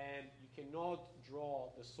 then you cannot draw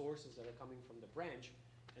the sources that are coming from the branch,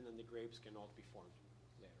 and then the grapes cannot be formed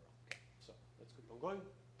later on. Okay, so let's keep on going.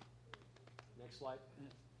 Next slide.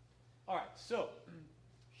 All right, so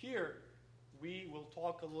here we will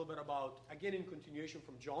talk a little bit about, again in continuation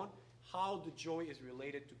from John, how the joy is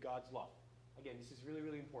related to God's love. Again, this is really,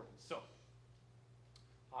 really important. So,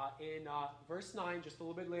 in verse 9, just a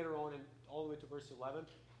little bit later on, and all the way to verse 11,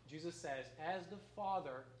 Jesus says, as the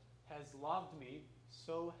Father has loved me,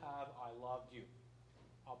 so have I loved you.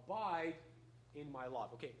 Abide in my love.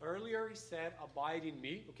 Okay, earlier he said, abide in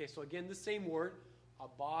me. Okay, so again, the same word,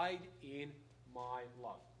 abide in my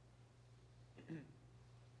love.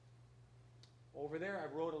 Over there,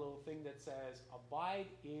 I wrote a little thing that says, abide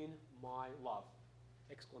in my love.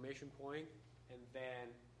 Exclamation point, and then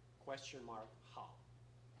question mark, how.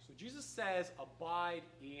 So Jesus says, abide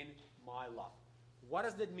in my love. What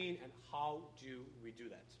does that mean, and how do we do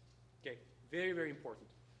that? Okay, very, very important.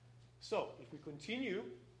 So, if we continue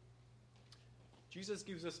Jesus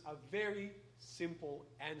gives us a very simple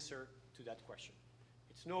answer to that question.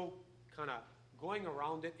 It's no kind of going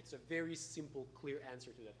around it. It's a very simple, clear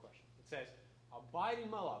answer to that question. It says, abide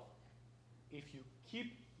in my love. If you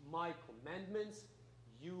keep my commandments,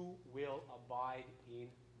 you will abide in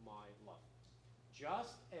my love.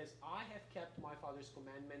 Just as I have kept my Father's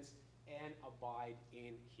commandments and abide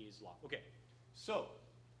in his love. Okay, so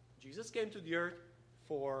Jesus came to the earth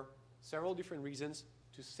for several different reasons: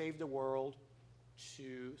 to save the world,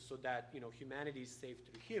 so that humanity is saved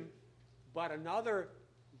through him. But another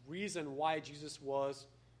reason why Jesus was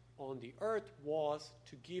on the earth was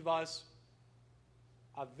to give us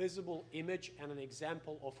a visible image and an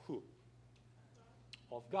example of who?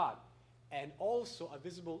 Of God. And also a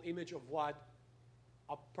visible image of what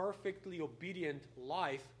a perfectly obedient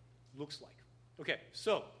life looks like. Okay,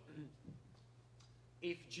 so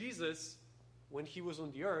if Jesus, when he was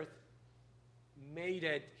on the earth, made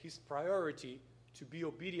it his priority to be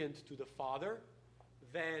obedient to the Father,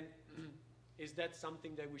 then is that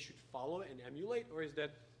something that we should follow and emulate, or is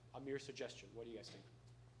that a mere suggestion? What do you guys think?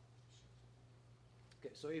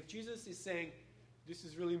 Okay, so if Jesus is saying this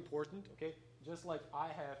is really important, okay, just like I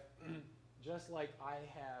have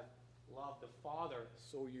loved the Father,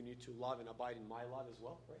 so you need to love and abide in my love as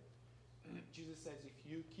well, right? Jesus says, if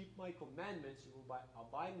you keep my commandments, you will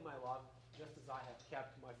abide in my love, just as I have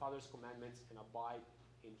kept my Father's commandments and abide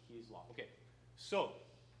in his love. Okay, so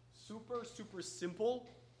super, super simple,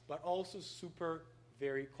 but also super,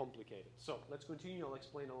 very complicated. So let's continue. I'll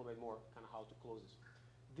explain a little bit more kind of how to close this.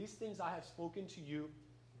 These things I have spoken to you,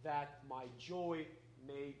 that my joy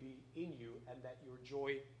may be in you, and that your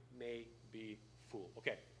joy may be full.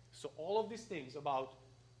 Okay, so all of these things about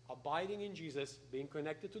abiding in Jesus, being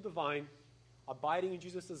connected to the vine, abiding in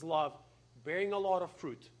Jesus' love, bearing a lot of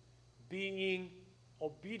fruit, being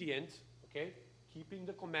obedient, okay, keeping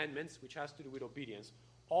the commandments, which has to do with obedience.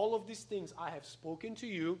 All of these things I have spoken to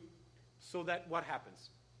you, so that what happens?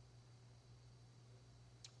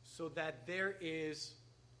 So that there is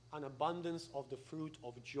an abundance of the fruit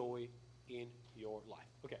of joy in your life.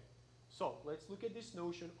 Okay, so let's look at this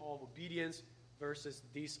notion of obedience versus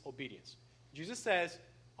disobedience. Jesus says,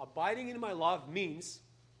 abiding in my love means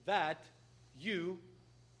that you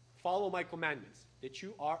follow my commandments, that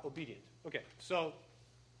you are obedient. Okay, so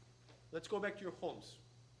let's go back to your homes.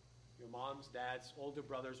 Your moms, dads, older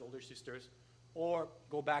brothers, older sisters, or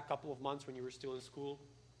go back a couple of months when you were still in school,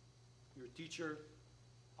 your teacher,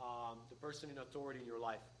 the person in authority in your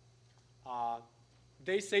life.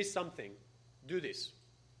 They say something, do this.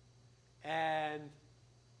 And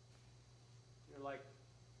you're like,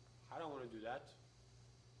 I don't want to do that.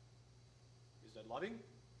 Is that loving?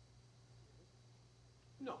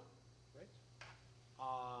 No, right?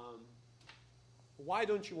 Why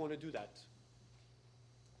don't you want to do that?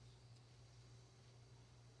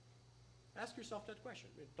 Ask yourself that question.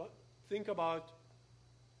 Think about,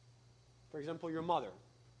 for example, your mother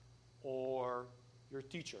or your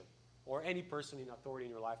teacher or any person in authority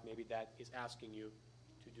in your life maybe that is asking you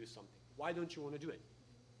to do something. Why don't you want to do it?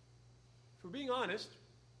 If we're being honest,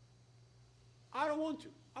 I don't want to.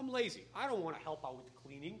 I'm lazy. I don't want to help out with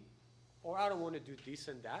cleaning, or I don't want to do this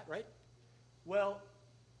and that, right? Well,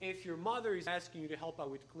 if your mother is asking you to help out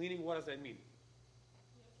with cleaning, what does that mean?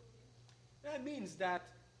 That means that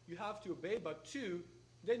you have to obey, but two,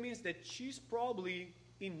 that means that she's probably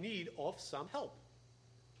in need of some help.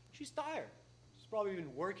 She's tired. She's probably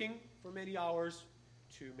been working for many hours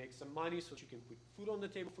to make some money so she can put food on the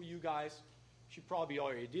table for you guys. She probably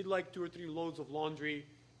already did like 2 or 3 loads of laundry.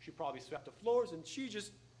 She probably swept the floors, and she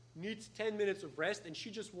just needs 10 minutes of rest, and she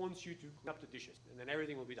just wants you to clean up the dishes, and then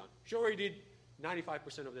everything will be done. She already did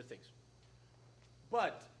 95% of the things.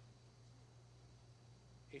 But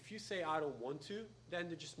if you say, I don't want to, then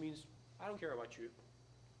it just means, I don't care about you.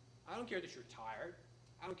 I don't care that you're tired.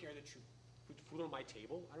 I don't care that you put food on my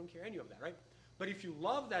table. I don't care any of that, right? But if you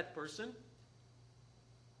love that person,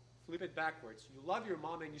 flip it backwards. You love your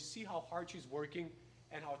mom and you see how hard she's working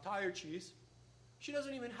and how tired she is. She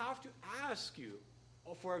doesn't even have to ask you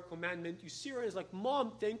for a commandment. You see her and it's like,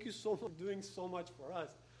 Mom, thank you so much for doing so much for us.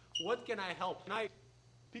 What can I help? Can I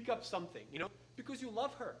pick up something? Because you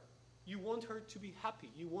love her. You want her to be happy.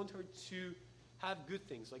 You want her to have good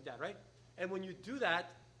things like that, right? And when you do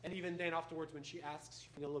that, and even then afterwards when she asks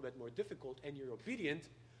you a little bit more difficult and you're obedient,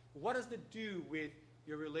 what does that do with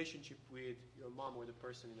your relationship with your mom or the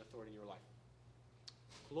person in authority in your life?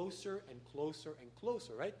 Closer and closer and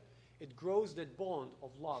closer, right? It grows that bond of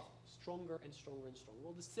love stronger and stronger and stronger.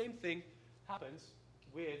 Well, the same thing happens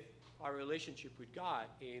with our relationship with God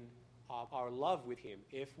in our love with Him.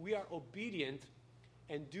 If we are obedient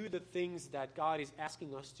and do the things that God is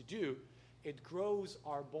asking us to do, it grows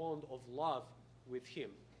our bond of love with him.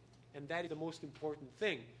 And that is the most important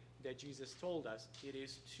thing that Jesus told us. It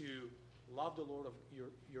is to love the Lord of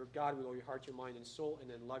your God with all your heart, your mind, and soul, and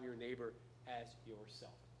then love your neighbor as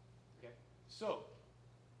yourself. Okay? So,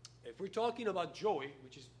 if we're talking about joy,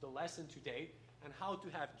 which is the lesson today, and how to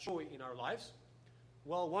have joy in our lives,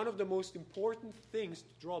 well, one of the most important things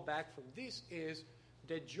to draw back from this is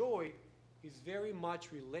that joy is very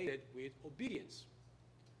much related with obedience.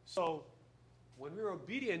 So, when we're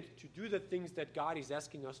obedient to do the things that God is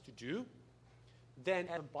asking us to do, then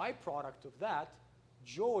as a byproduct of that,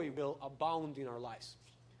 joy will abound in our lives.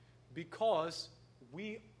 Because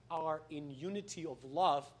we are in unity of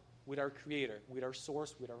love with our Creator, with our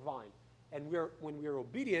source, with our vine. And when we are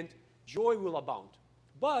obedient, joy will abound.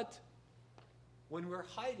 But when we're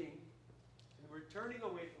hiding and we're turning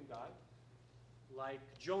away from God, like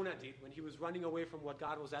Jonah did when he was running away from what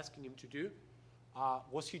God was asking him to do,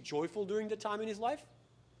 was he joyful during the time in his life?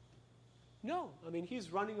 No. I mean,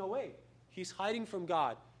 he's running away. He's hiding from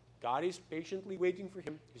God. God is patiently waiting for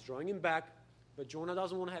him. He's drawing him back. But Jonah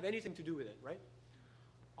doesn't want to have anything to do with it, right?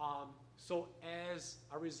 So as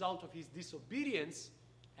a result of his disobedience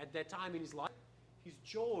at that time in his life, his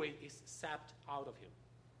joy is sapped out of him.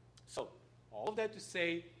 So, all of that to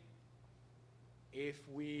say, if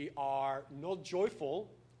we are not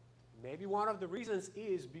joyful, maybe one of the reasons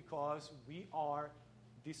is because we are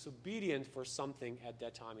disobedient for something at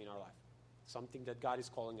that time in our life. Something that God is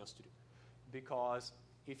calling us to do. Because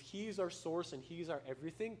if he is our source and he is our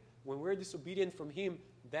everything, when we're disobedient from him,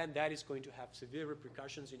 then that is going to have severe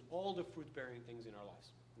repercussions in all the fruit-bearing things in our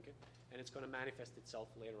lives. Okay? And it's going to manifest itself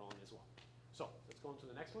later on as well. So, let's go on to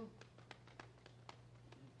the next one.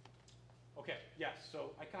 Okay, yes,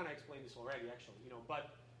 so I kind of explained this already, actually,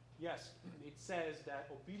 but yes, it says that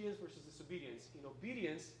obedience versus disobedience. In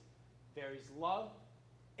obedience, there is love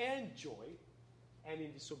and joy, and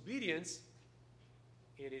in disobedience,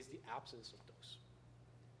 it is the absence of those.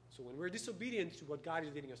 So when we're disobedient to what God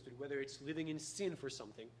is leading us to do, whether it's living in sin for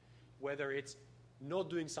something, whether it's not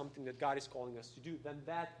doing something that God is calling us to do, then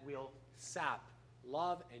that will sap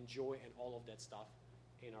love and joy and all of that stuff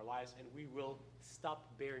in our lives, and we will stop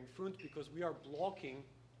bearing fruit because we are blocking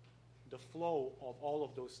the flow of all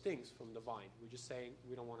of those things from the vine. We're just saying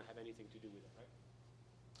we don't want to have anything to do with it, right?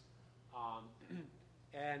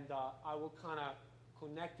 I will kind of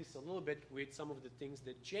connect this a little bit with some of the things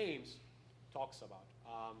that James talks about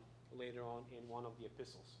later on in one of the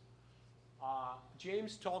epistles.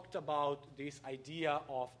 James talked about this idea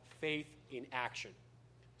of faith in action.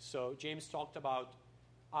 So James talked about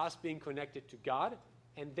us being connected to God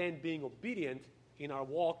and then being obedient in our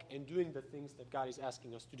walk and doing the things that God is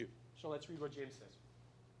asking us to do. So let's read what James says.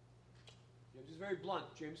 James is very blunt.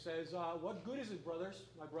 James says, what good is it,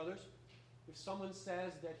 my brothers, if someone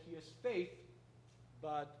says that he has faith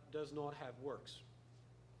but does not have works?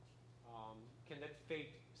 Can that faith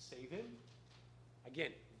save him?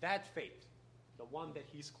 Again, that faith, the one that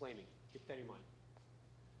he's claiming, keep that in mind.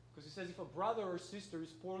 Because he says, if a brother or sister is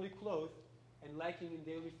poorly clothed and lacking in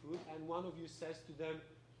daily food, and one of you says to them,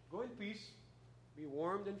 go in peace, be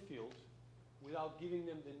warmed and filled, without giving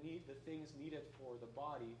them the things needed for the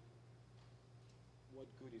body, what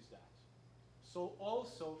good is that? So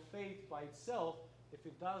also, faith by itself, if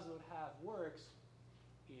it does not have works,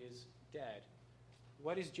 is dead.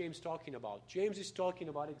 What is James talking about? James is talking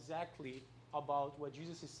about exactly about what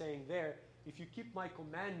Jesus is saying there. If you keep my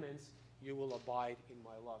commandments, you will abide in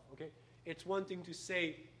my love. Okay? It's one thing to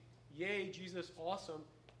say, yay, Jesus, awesome.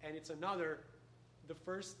 And it's another, the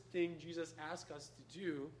first thing Jesus asked us to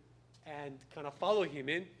do and kind of follow him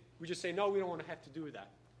in, we just say, no, we don't want to have to do that.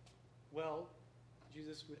 Well,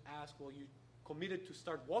 Jesus would ask, well, you committed to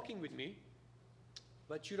start walking with me,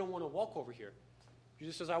 but you don't want to walk over here.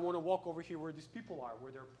 Jesus says, I want to walk over here where these people are,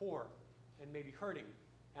 where they're poor and maybe hurting.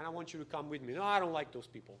 And I want you to come with me. No, I don't like those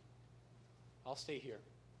people. I'll stay here.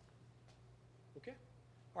 Okay?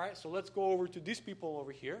 All right, so let's go over to these people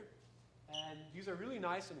over here. And these are really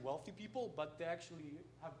nice and wealthy people, but they actually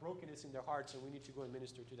have brokenness in their hearts, and we need to go and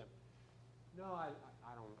minister to them. No,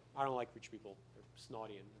 I don't like rich people. They're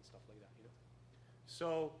snotty and stuff like that,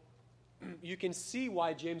 So you can see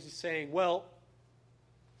why James is saying, well,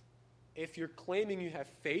 if you're claiming you have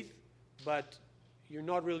faith, but you're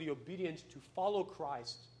not really obedient to follow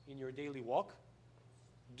Christ in your daily walk,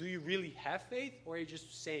 do you really have faith, or are you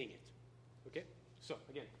just saying it? Okay? So,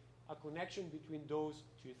 again, a connection between those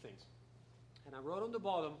two things. And I wrote on the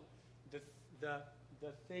bottom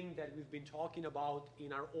the thing that we've been talking about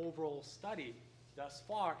in our overall study thus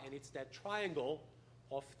far, and it's that triangle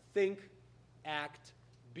of think, act,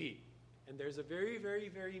 be. And there's a very, very,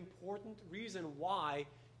 very important reason why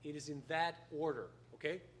it is in that order,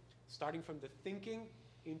 okay? Starting from the thinking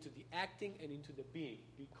into the acting and into the being.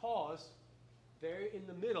 Because there in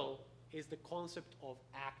the middle is the concept of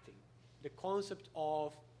acting. The concept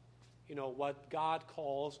of, what God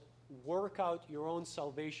calls work out your own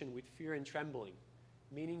salvation with fear and trembling.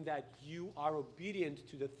 Meaning that you are obedient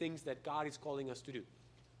to the things that God is calling us to do.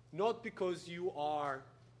 Not because you are,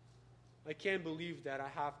 I can't believe that I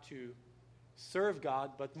have to serve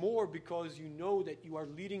God, but more because you know that you are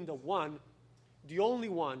leading the only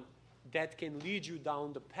one that can lead you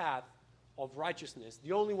down the path of righteousness,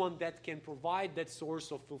 the only one that can provide that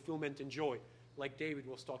source of fulfillment and joy, like David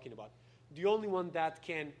was talking about, the only one that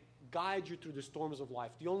can guide you through the storms of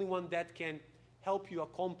life, the only one that can help you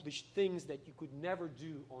accomplish things that you could never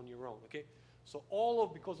do on your own, okay? So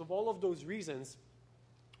because of all of those reasons,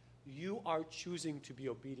 you are choosing to be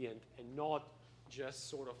obedient and not just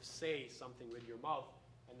sort of say something with your mouth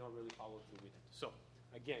and not really follow through with it. So,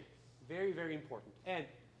 again, very, very important. And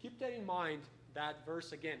keep that in mind, that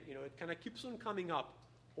verse again, it kind of keeps on coming up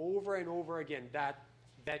over and over again, that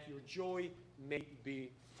your joy may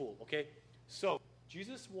be full, okay? So,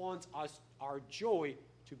 Jesus wants our joy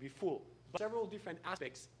to be full. But several different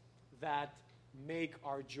aspects that make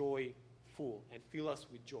our joy full and fill us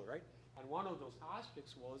with joy, right? And one of those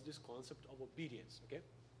aspects was this concept of obedience, okay?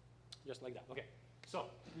 Just like that. Okay, so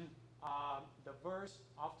the verse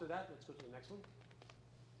after that, let's go to the next one.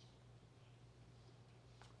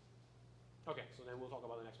 Okay, so then we'll talk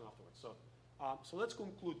about the next one afterwards. So let's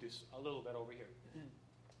conclude this a little bit over here.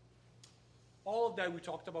 All of that we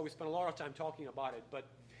talked about, we spent a lot of time talking about it, but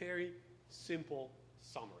very simple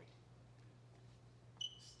summary.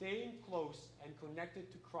 Staying close and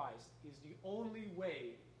connected to Christ is the only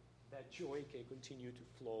way that joy can continue to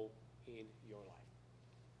flow in your life.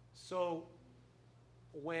 So,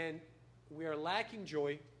 when we are lacking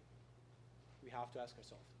joy, we have to ask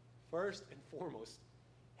ourselves, first and foremost,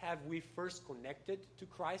 have we first connected to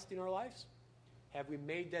Christ in our lives? Have we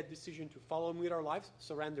made that decision to follow Him with our lives,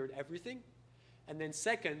 surrendered everything? And then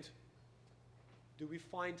second, do we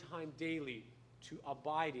find time daily to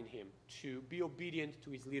abide in Him, to be obedient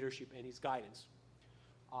to His leadership and His guidance,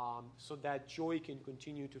 so that joy can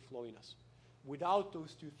continue to flow in us? Without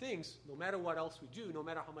those two things, no matter what else we do, no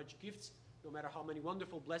matter how much gifts, no matter how many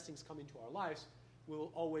wonderful blessings come into our lives, we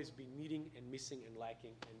will always be needing and missing and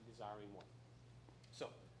lacking and desiring more. So,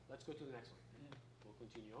 let's go to the next one. We'll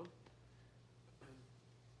continue on.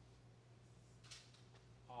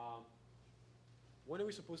 When are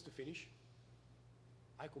we supposed to finish?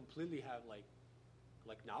 I completely have like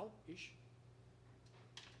now-ish?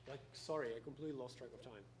 Sorry, I completely lost track of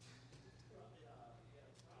time.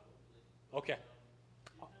 Okay.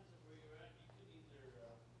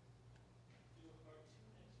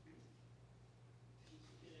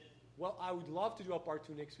 Well, I would love to do a part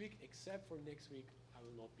 2 next week, except for next week I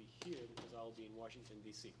will not be here because I'll be in Washington,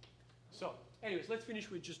 D.C. So, anyways, let's finish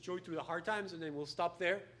with just joy through the hard times, and then we'll stop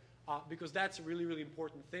there because that's a really, really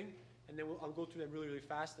important thing. And then I'll go through them really, really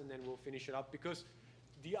fast, and then we'll finish it up because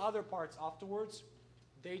the other parts afterwards,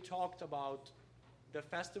 they talked about the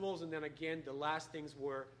festivals, and then again, the last things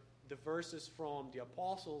were the verses from the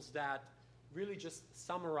apostles that really just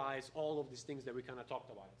summarize all of these things that we kind of talked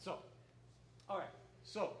about. So, all right.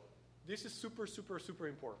 So, this is super, super, super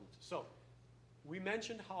important. So, we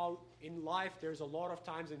mentioned how in life there's a lot of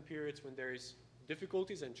times and periods when there's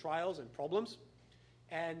difficulties and trials and problems,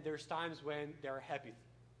 and there's times when there are happy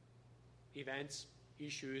events,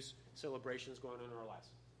 issues, celebrations going on in our lives.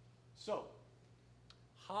 So,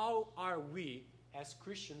 how are we as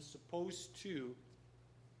Christians supposed to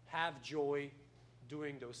have joy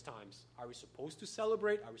during those times? Are we supposed to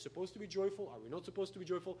celebrate? Are we supposed to be joyful? Are we not supposed to be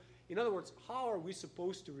joyful? In other words, how are we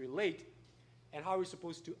supposed to relate and how are we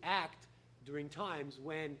supposed to act during times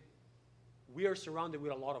when we are surrounded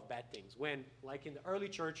with a lot of bad things? When, like in the early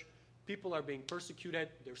church, people are being persecuted,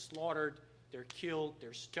 they're slaughtered, they're killed,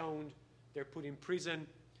 they're stoned, they're put in prison,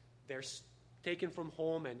 they're taken from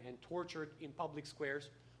home and tortured in public squares,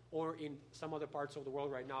 or in some other parts of the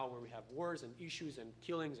world right now where we have wars and issues and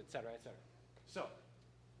killings, etc., etc. So,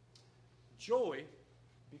 joy,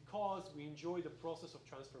 because we enjoy the process of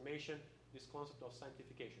transformation, this concept of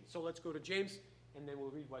sanctification. So let's go to James, and then we'll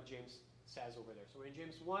read what James says over there. So we're in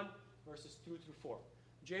James 1, verses 2 through 4.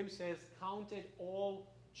 James says, "Count it all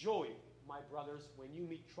joy, my brothers, when you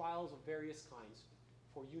meet trials of various kinds,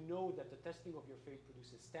 for you know that the testing of your faith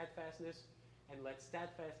produces steadfastness, and let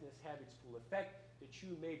steadfastness have its full effect, that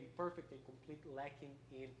you may be perfect and complete, lacking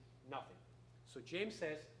in nothing." So James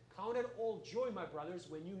says, count it all joy, my brothers,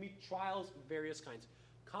 when you meet trials of various kinds.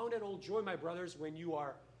 Count it all joy, my brothers, when you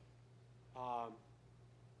are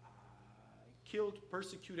killed,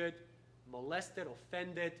 persecuted, molested,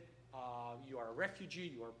 offended, you are a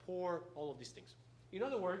refugee, you are poor, all of these things. In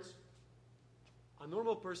other words, a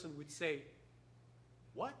normal person would say,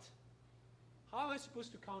 what? How am I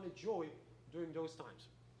supposed to count it joy during those times?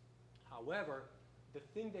 However, the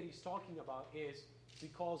thing that he's talking about is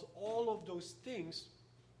because all of those things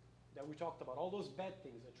that we talked about, all those bad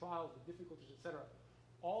things, the trials, the difficulties, etc.,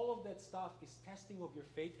 all of that stuff is testing of your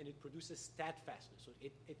faith, and it produces steadfastness. So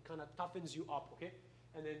it kind of toughens you up, okay?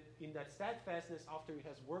 And then in that steadfastness, after it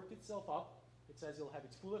has worked itself up, it says it'll have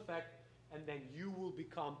its full effect, and then you will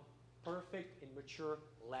become perfect and mature,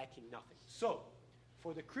 lacking nothing. So,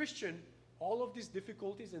 for the Christian, all of these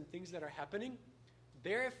difficulties and things that are happening,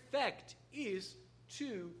 their effect is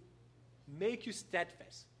to make you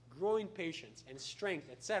steadfast, grow in patience and strength,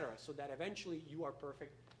 etc., so that eventually you are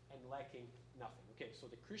perfect and lacking nothing. Okay, so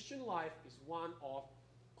the Christian life is one of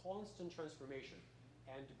constant transformation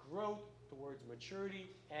and growth towards maturity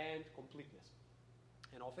and completeness.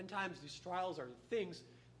 And oftentimes these trials are the things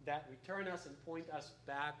that return us and point us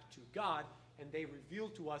back to God, and they reveal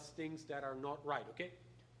to us things that are not right, okay?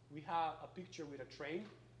 We have a picture with a train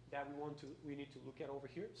that we need to look at over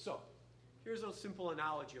here. So, here's a simple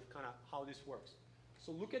analogy of kind of how this works.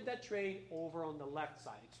 So look at that train over on the left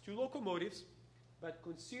side. It's two locomotives, but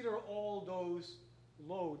consider all those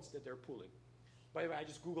loads that they're pulling. By the way, I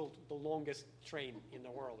just Googled the longest train in the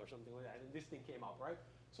world or something like that, and this thing came up, right?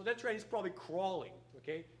 So that train is probably crawling,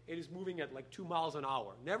 okay? It is moving at like 2 miles an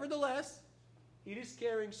hour. Nevertheless, it is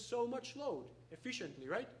carrying so much load efficiently,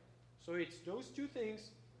 right? So it's those two things,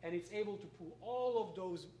 and it's able to pull all of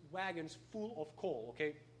those wagons full of coal,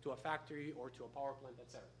 okay, to a factory or to a power plant,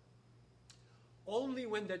 etc. Only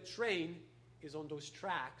when that train is on those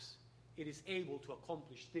tracks, it is able to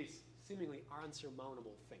accomplish this seemingly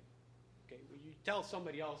unsurmountable thing. Okay, when you tell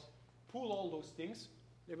somebody else, pull all those things,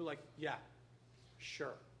 they'll be like, yeah,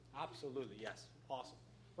 sure, absolutely, yes, awesome.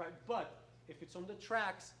 Right? But if it's on the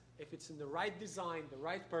tracks, if it's in the right design, the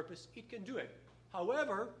right purpose, it can do it.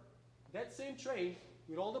 However, that same train,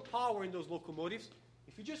 with all the power in those locomotives,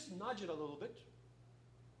 if you just nudge it a little bit,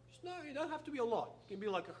 it doesn't have to be a lot. It can be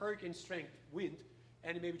like a hurricane strength wind,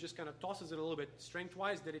 and it maybe just kind of tosses it a little bit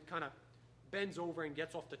strength-wise, that it kind of bends over and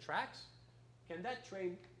gets off the tracks. Can that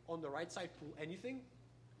train on the right side pull anything?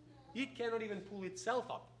 It cannot even pull itself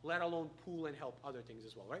up, let alone pull and help other things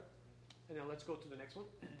as well, right? And then let's go to the next one.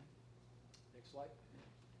 Next slide.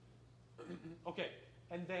 Okay,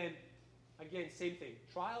 and then, again, same thing.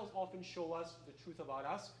 Trials often show us the truth about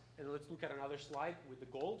us, and let's look at another slide with the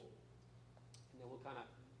gold, and then we'll kind of,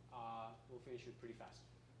 we'll finish it pretty fast.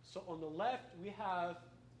 So on the left, we have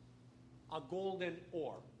a golden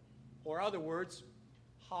ore, or other words,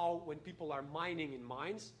 how when people are mining in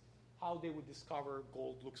mines, how they would discover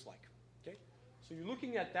gold looks like. Okay, so you're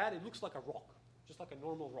looking at that, it looks like a rock, just like a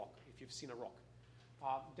normal rock, if you've seen a rock.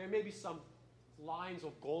 There may be some lines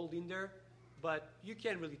of gold in there, but you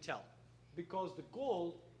can't really tell, because the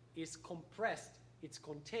gold is compressed, it's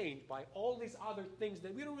contained by all these other things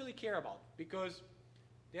that we don't really care about, because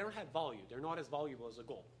they don't have value, they're not as valuable as the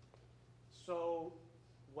gold. So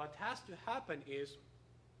what has to happen is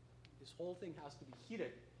this whole thing has to be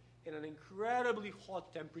heated in an incredibly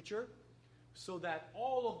hot temperature, so that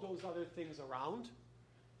all of those other things around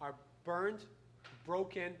are burned,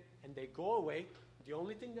 broken, and they go away. The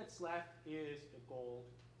only thing that's left is the gold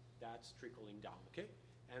that's trickling down, okay?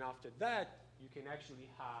 And after that, you can actually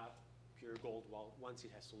have pure gold once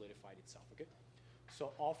it has solidified itself, okay?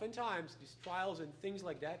 So oftentimes, these trials and things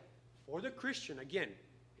like that, for the Christian, again,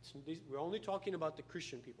 we're only talking about the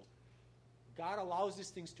Christian people. God allows these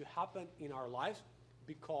things to happen in our lives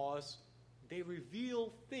because they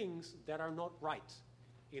reveal things that are not right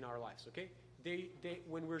in our lives, okay?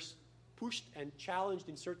 When we're pushed and challenged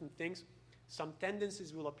in certain things, some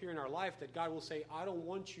tendencies will appear in our life that God will say, I don't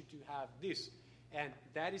want you to have this. And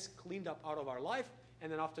that is cleaned up out of our life.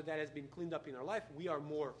 And then after that has been cleaned up in our life, we are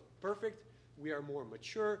more perfect, we are more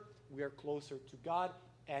mature, we are closer to God,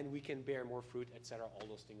 and we can bear more fruit, etc. All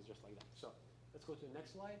those things just like that. So let's go to the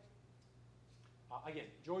next slide. Again,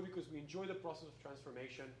 joy because we enjoy the process of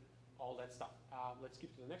transformation, all that stuff. Let's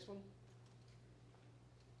skip to the next one.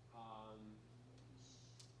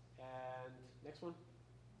 And next one.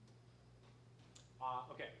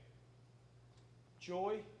 Okay.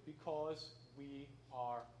 Joy because we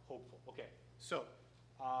are hopeful. Okay, so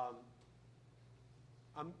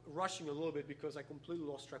I'm rushing a little bit because I completely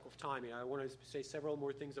lost track of time. I want to say several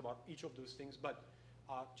more things about each of those things, but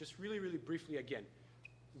just really, really briefly again.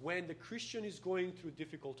 When the Christian is going through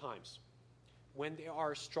difficult times, when there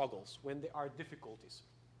are struggles, when there are difficulties,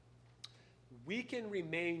 we can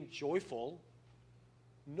remain joyful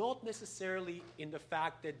not necessarily in the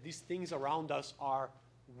fact that these things around us are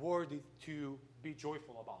worthy to be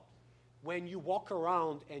joyful about. When you walk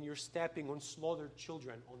around and you're stepping on slaughtered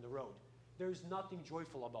children on the road, there's nothing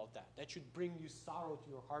joyful about that. That should bring you sorrow to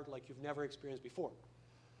your heart like you've never experienced before.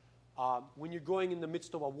 When you're going in the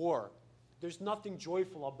midst of a war, there's nothing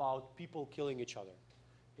joyful about people killing each other.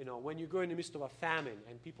 When you go in the midst of a famine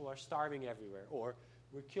and people are starving everywhere, or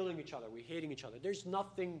we're killing each other, we're hating each other, there's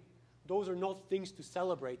nothing, those are not things to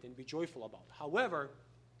celebrate and be joyful about. However,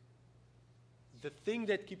 the thing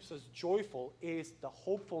that keeps us joyful is the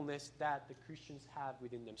hopefulness that the Christians have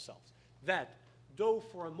within themselves. That, though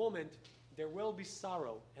for a moment there will be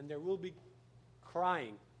sorrow and there will be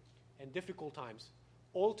crying and difficult times,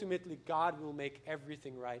 ultimately God will make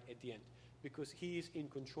everything right at the end, because He is in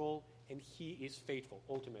control and He is faithful,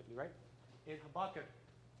 ultimately, right? In Habakkuk,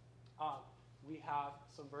 we have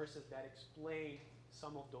some verses that explain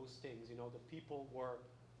some of those things. The people were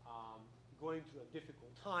going through a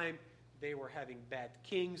difficult time. They were having bad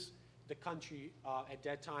kings. The country at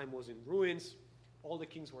that time was in ruins. All the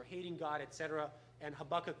kings were hating God, etc. And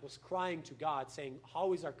Habakkuk was crying to God, saying,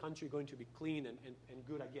 how is our country going to be clean and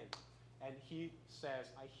good again? And he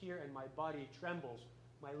says, I hear and my body trembles.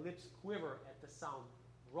 My lips quiver at the sound.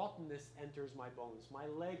 Rottenness enters my bones. My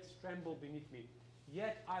legs tremble beneath me.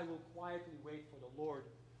 Yet I will quietly wait for the Lord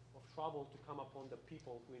of trouble to come upon the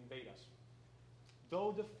people who invade us.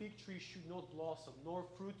 Though the fig tree should not blossom, nor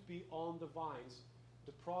fruit be on the vines,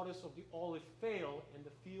 the produce of the olive fail, and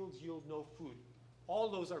the fields yield no food. All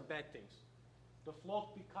those are bad things. The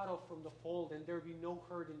flock be cut off from the fold, and there be no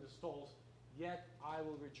herd in the stalls. Yet I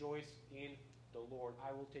will rejoice in the Lord.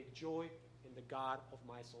 I will take joy in the God of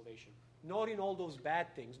my salvation. Not in all those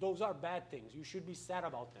bad things. Those are bad things. You should be sad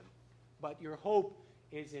about them. But your hope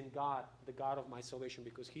is in God, the God of my salvation,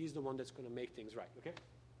 because He's the one that's going to make things right. Okay?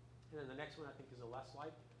 And then the next one, I think, is the last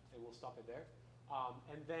slide, and we'll stop it there.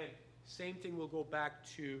 And then, same thing, we'll go back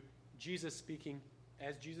to Jesus speaking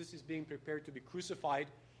as Jesus is being prepared to be crucified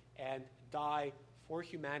and die for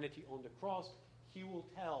humanity on the cross. He will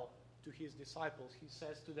tell to His disciples, He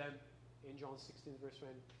says to them in John 16,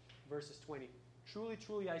 verses 20, truly,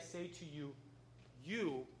 truly, I say to you,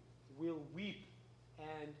 you will weep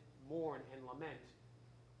and mourn and lament,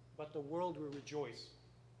 but the world will rejoice.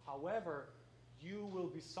 However, you will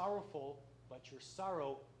be sorrowful, but your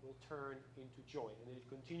sorrow will turn into joy. And it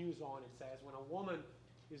continues on. It says, when a woman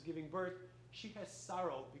is giving birth, she has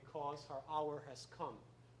sorrow because her hour has come.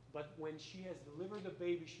 But when she has delivered the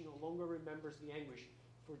baby, she no longer remembers the anguish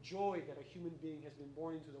for joy that a human being has been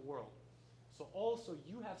born into the world. So also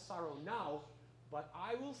you have sorrow now, but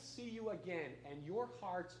I will see you again, and your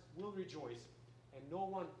hearts will rejoice, and no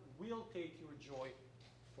one will take your joy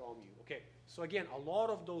from you. Okay, so again, a lot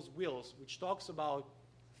of those wills, which talks about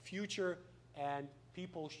future, and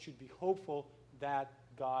people should be hopeful that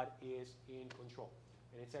God is in control.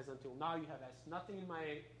 And it says, until now you have asked nothing in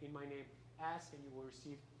my name. Ask and you will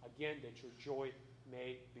receive, again, that your joy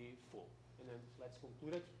may be full. And then let's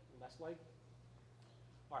conclude it. Last slide.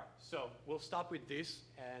 All right, so we'll stop with this,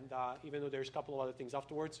 and even though there's a couple of other things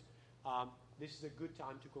afterwards, this is a good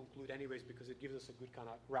time to conclude anyways, because it gives us a good kind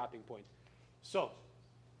of wrapping point. So,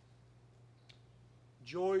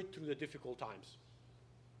 joy through the difficult times.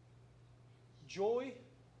 Joy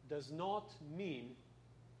does not mean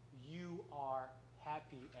you are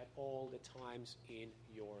happy at all the times in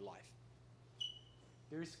your life.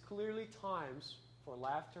 There's clearly times for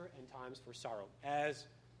laughter and times for sorrow. As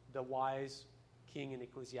the wise king in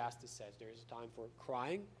Ecclesiastes says, there's a time for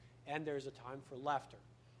crying and there's a time for laughter.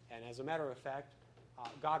 And as a matter of fact,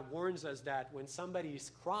 God warns us that when somebody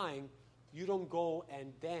is crying, you don't go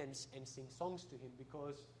and dance and sing songs to him,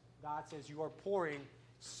 because God says you are pouring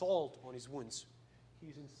salt on his wounds.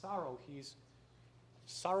 He's in sorrow. He's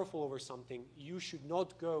sorrowful over something. You should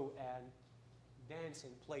not go and dance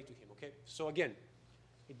and play to him, okay? So again,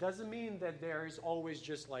 it doesn't mean that there is always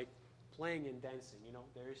just like playing and dancing.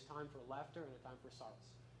 There is time for laughter and a time for sorrows.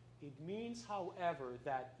 It means, however,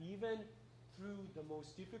 that even through the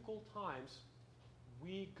most difficult times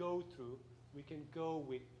we go through, we can go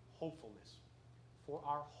with hopefulness. For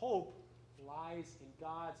our hope lies in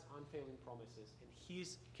God's unfailing promises and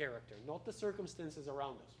His character, not the circumstances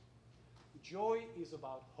around us. Joy is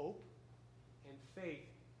about hope and faith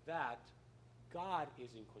that God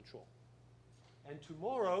is in control. And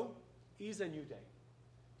tomorrow is a new day.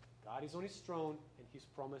 God is on His throne, and His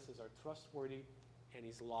promises are trustworthy, and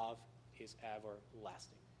His love is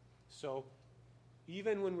everlasting. So,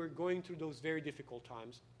 even when we're going through those very difficult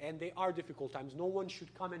times, and they are difficult times, no one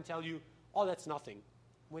should come and tell you, oh, that's nothing,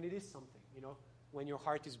 when it is something, when your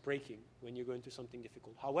heart is breaking, when you're going through something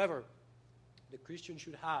difficult. However, The Christian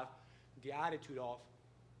should have the attitude of,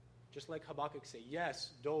 just like Habakkuk say,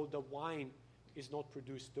 yes, though the wine is not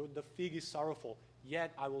produced, though the fig is sorrowful,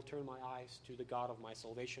 yet I will turn my eyes to the God of my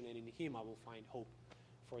salvation, and in him I will find hope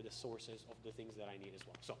for the sources of the things that I need as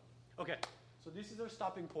well. So, okay, so this is our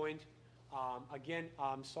stopping point. Again,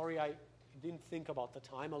 I'm sorry I didn't think about the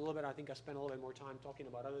time a little bit. I think I spent a little bit more time talking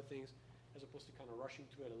about other things as opposed to kind of rushing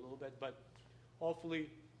through it a little bit. But hopefully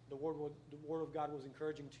the Word of God was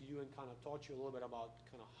encouraging to you and kind of taught you a little bit about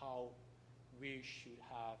kind of how we should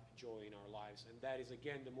have joy in our lives. And that is,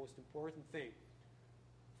 again, the most important thing.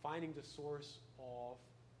 Finding the source of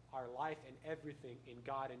our life and everything in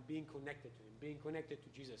God and being connected to him, being connected to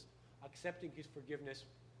Jesus, accepting his forgiveness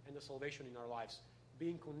and the salvation in our lives,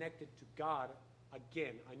 being connected to God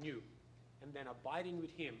again, anew, and then abiding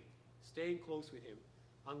with him, staying close with him.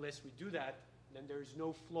 Unless we do that, then there is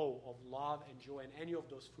no flow of love and joy and any of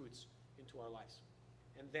those fruits into our lives.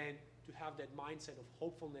 And then to have that mindset of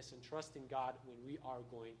hopefulness and trust in God when we are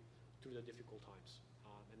going through the difficult times.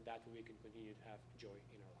 And that way we can continue to have joy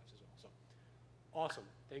in our lives as well. So, awesome.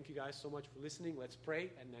 Thank you guys so much for listening. Let's pray,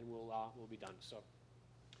 and then we'll be done. So,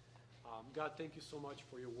 God, thank you so much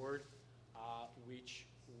for your word, which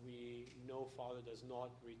we know, Father, does not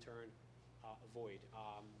return void.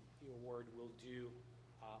 Your word will do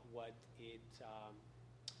what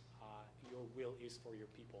your will is for your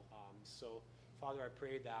people. So, Father, I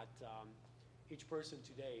pray that each person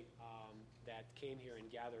today that came here and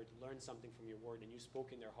gathered learned something from your word, and you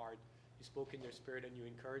spoke in their heart, you spoke in their spirit, and you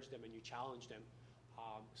encouraged them and you challenged them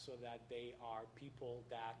so that they are people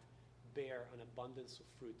that bear an abundance of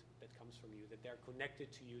fruit that comes from you, that they're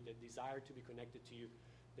connected to you, that desire to be connected to you,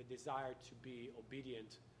 that desire to be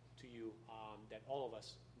obedient to you, that all of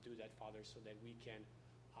us do that, Father, so that we can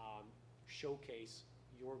showcase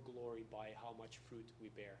your glory by how much fruit we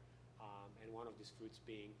bear. And one of these fruits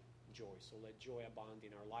being joy. So let joy abound in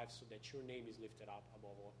our lives so that your name is lifted up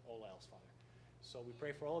above all else, Father. So we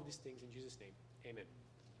pray for all of these things in Jesus' name. Amen.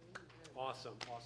 Awesome.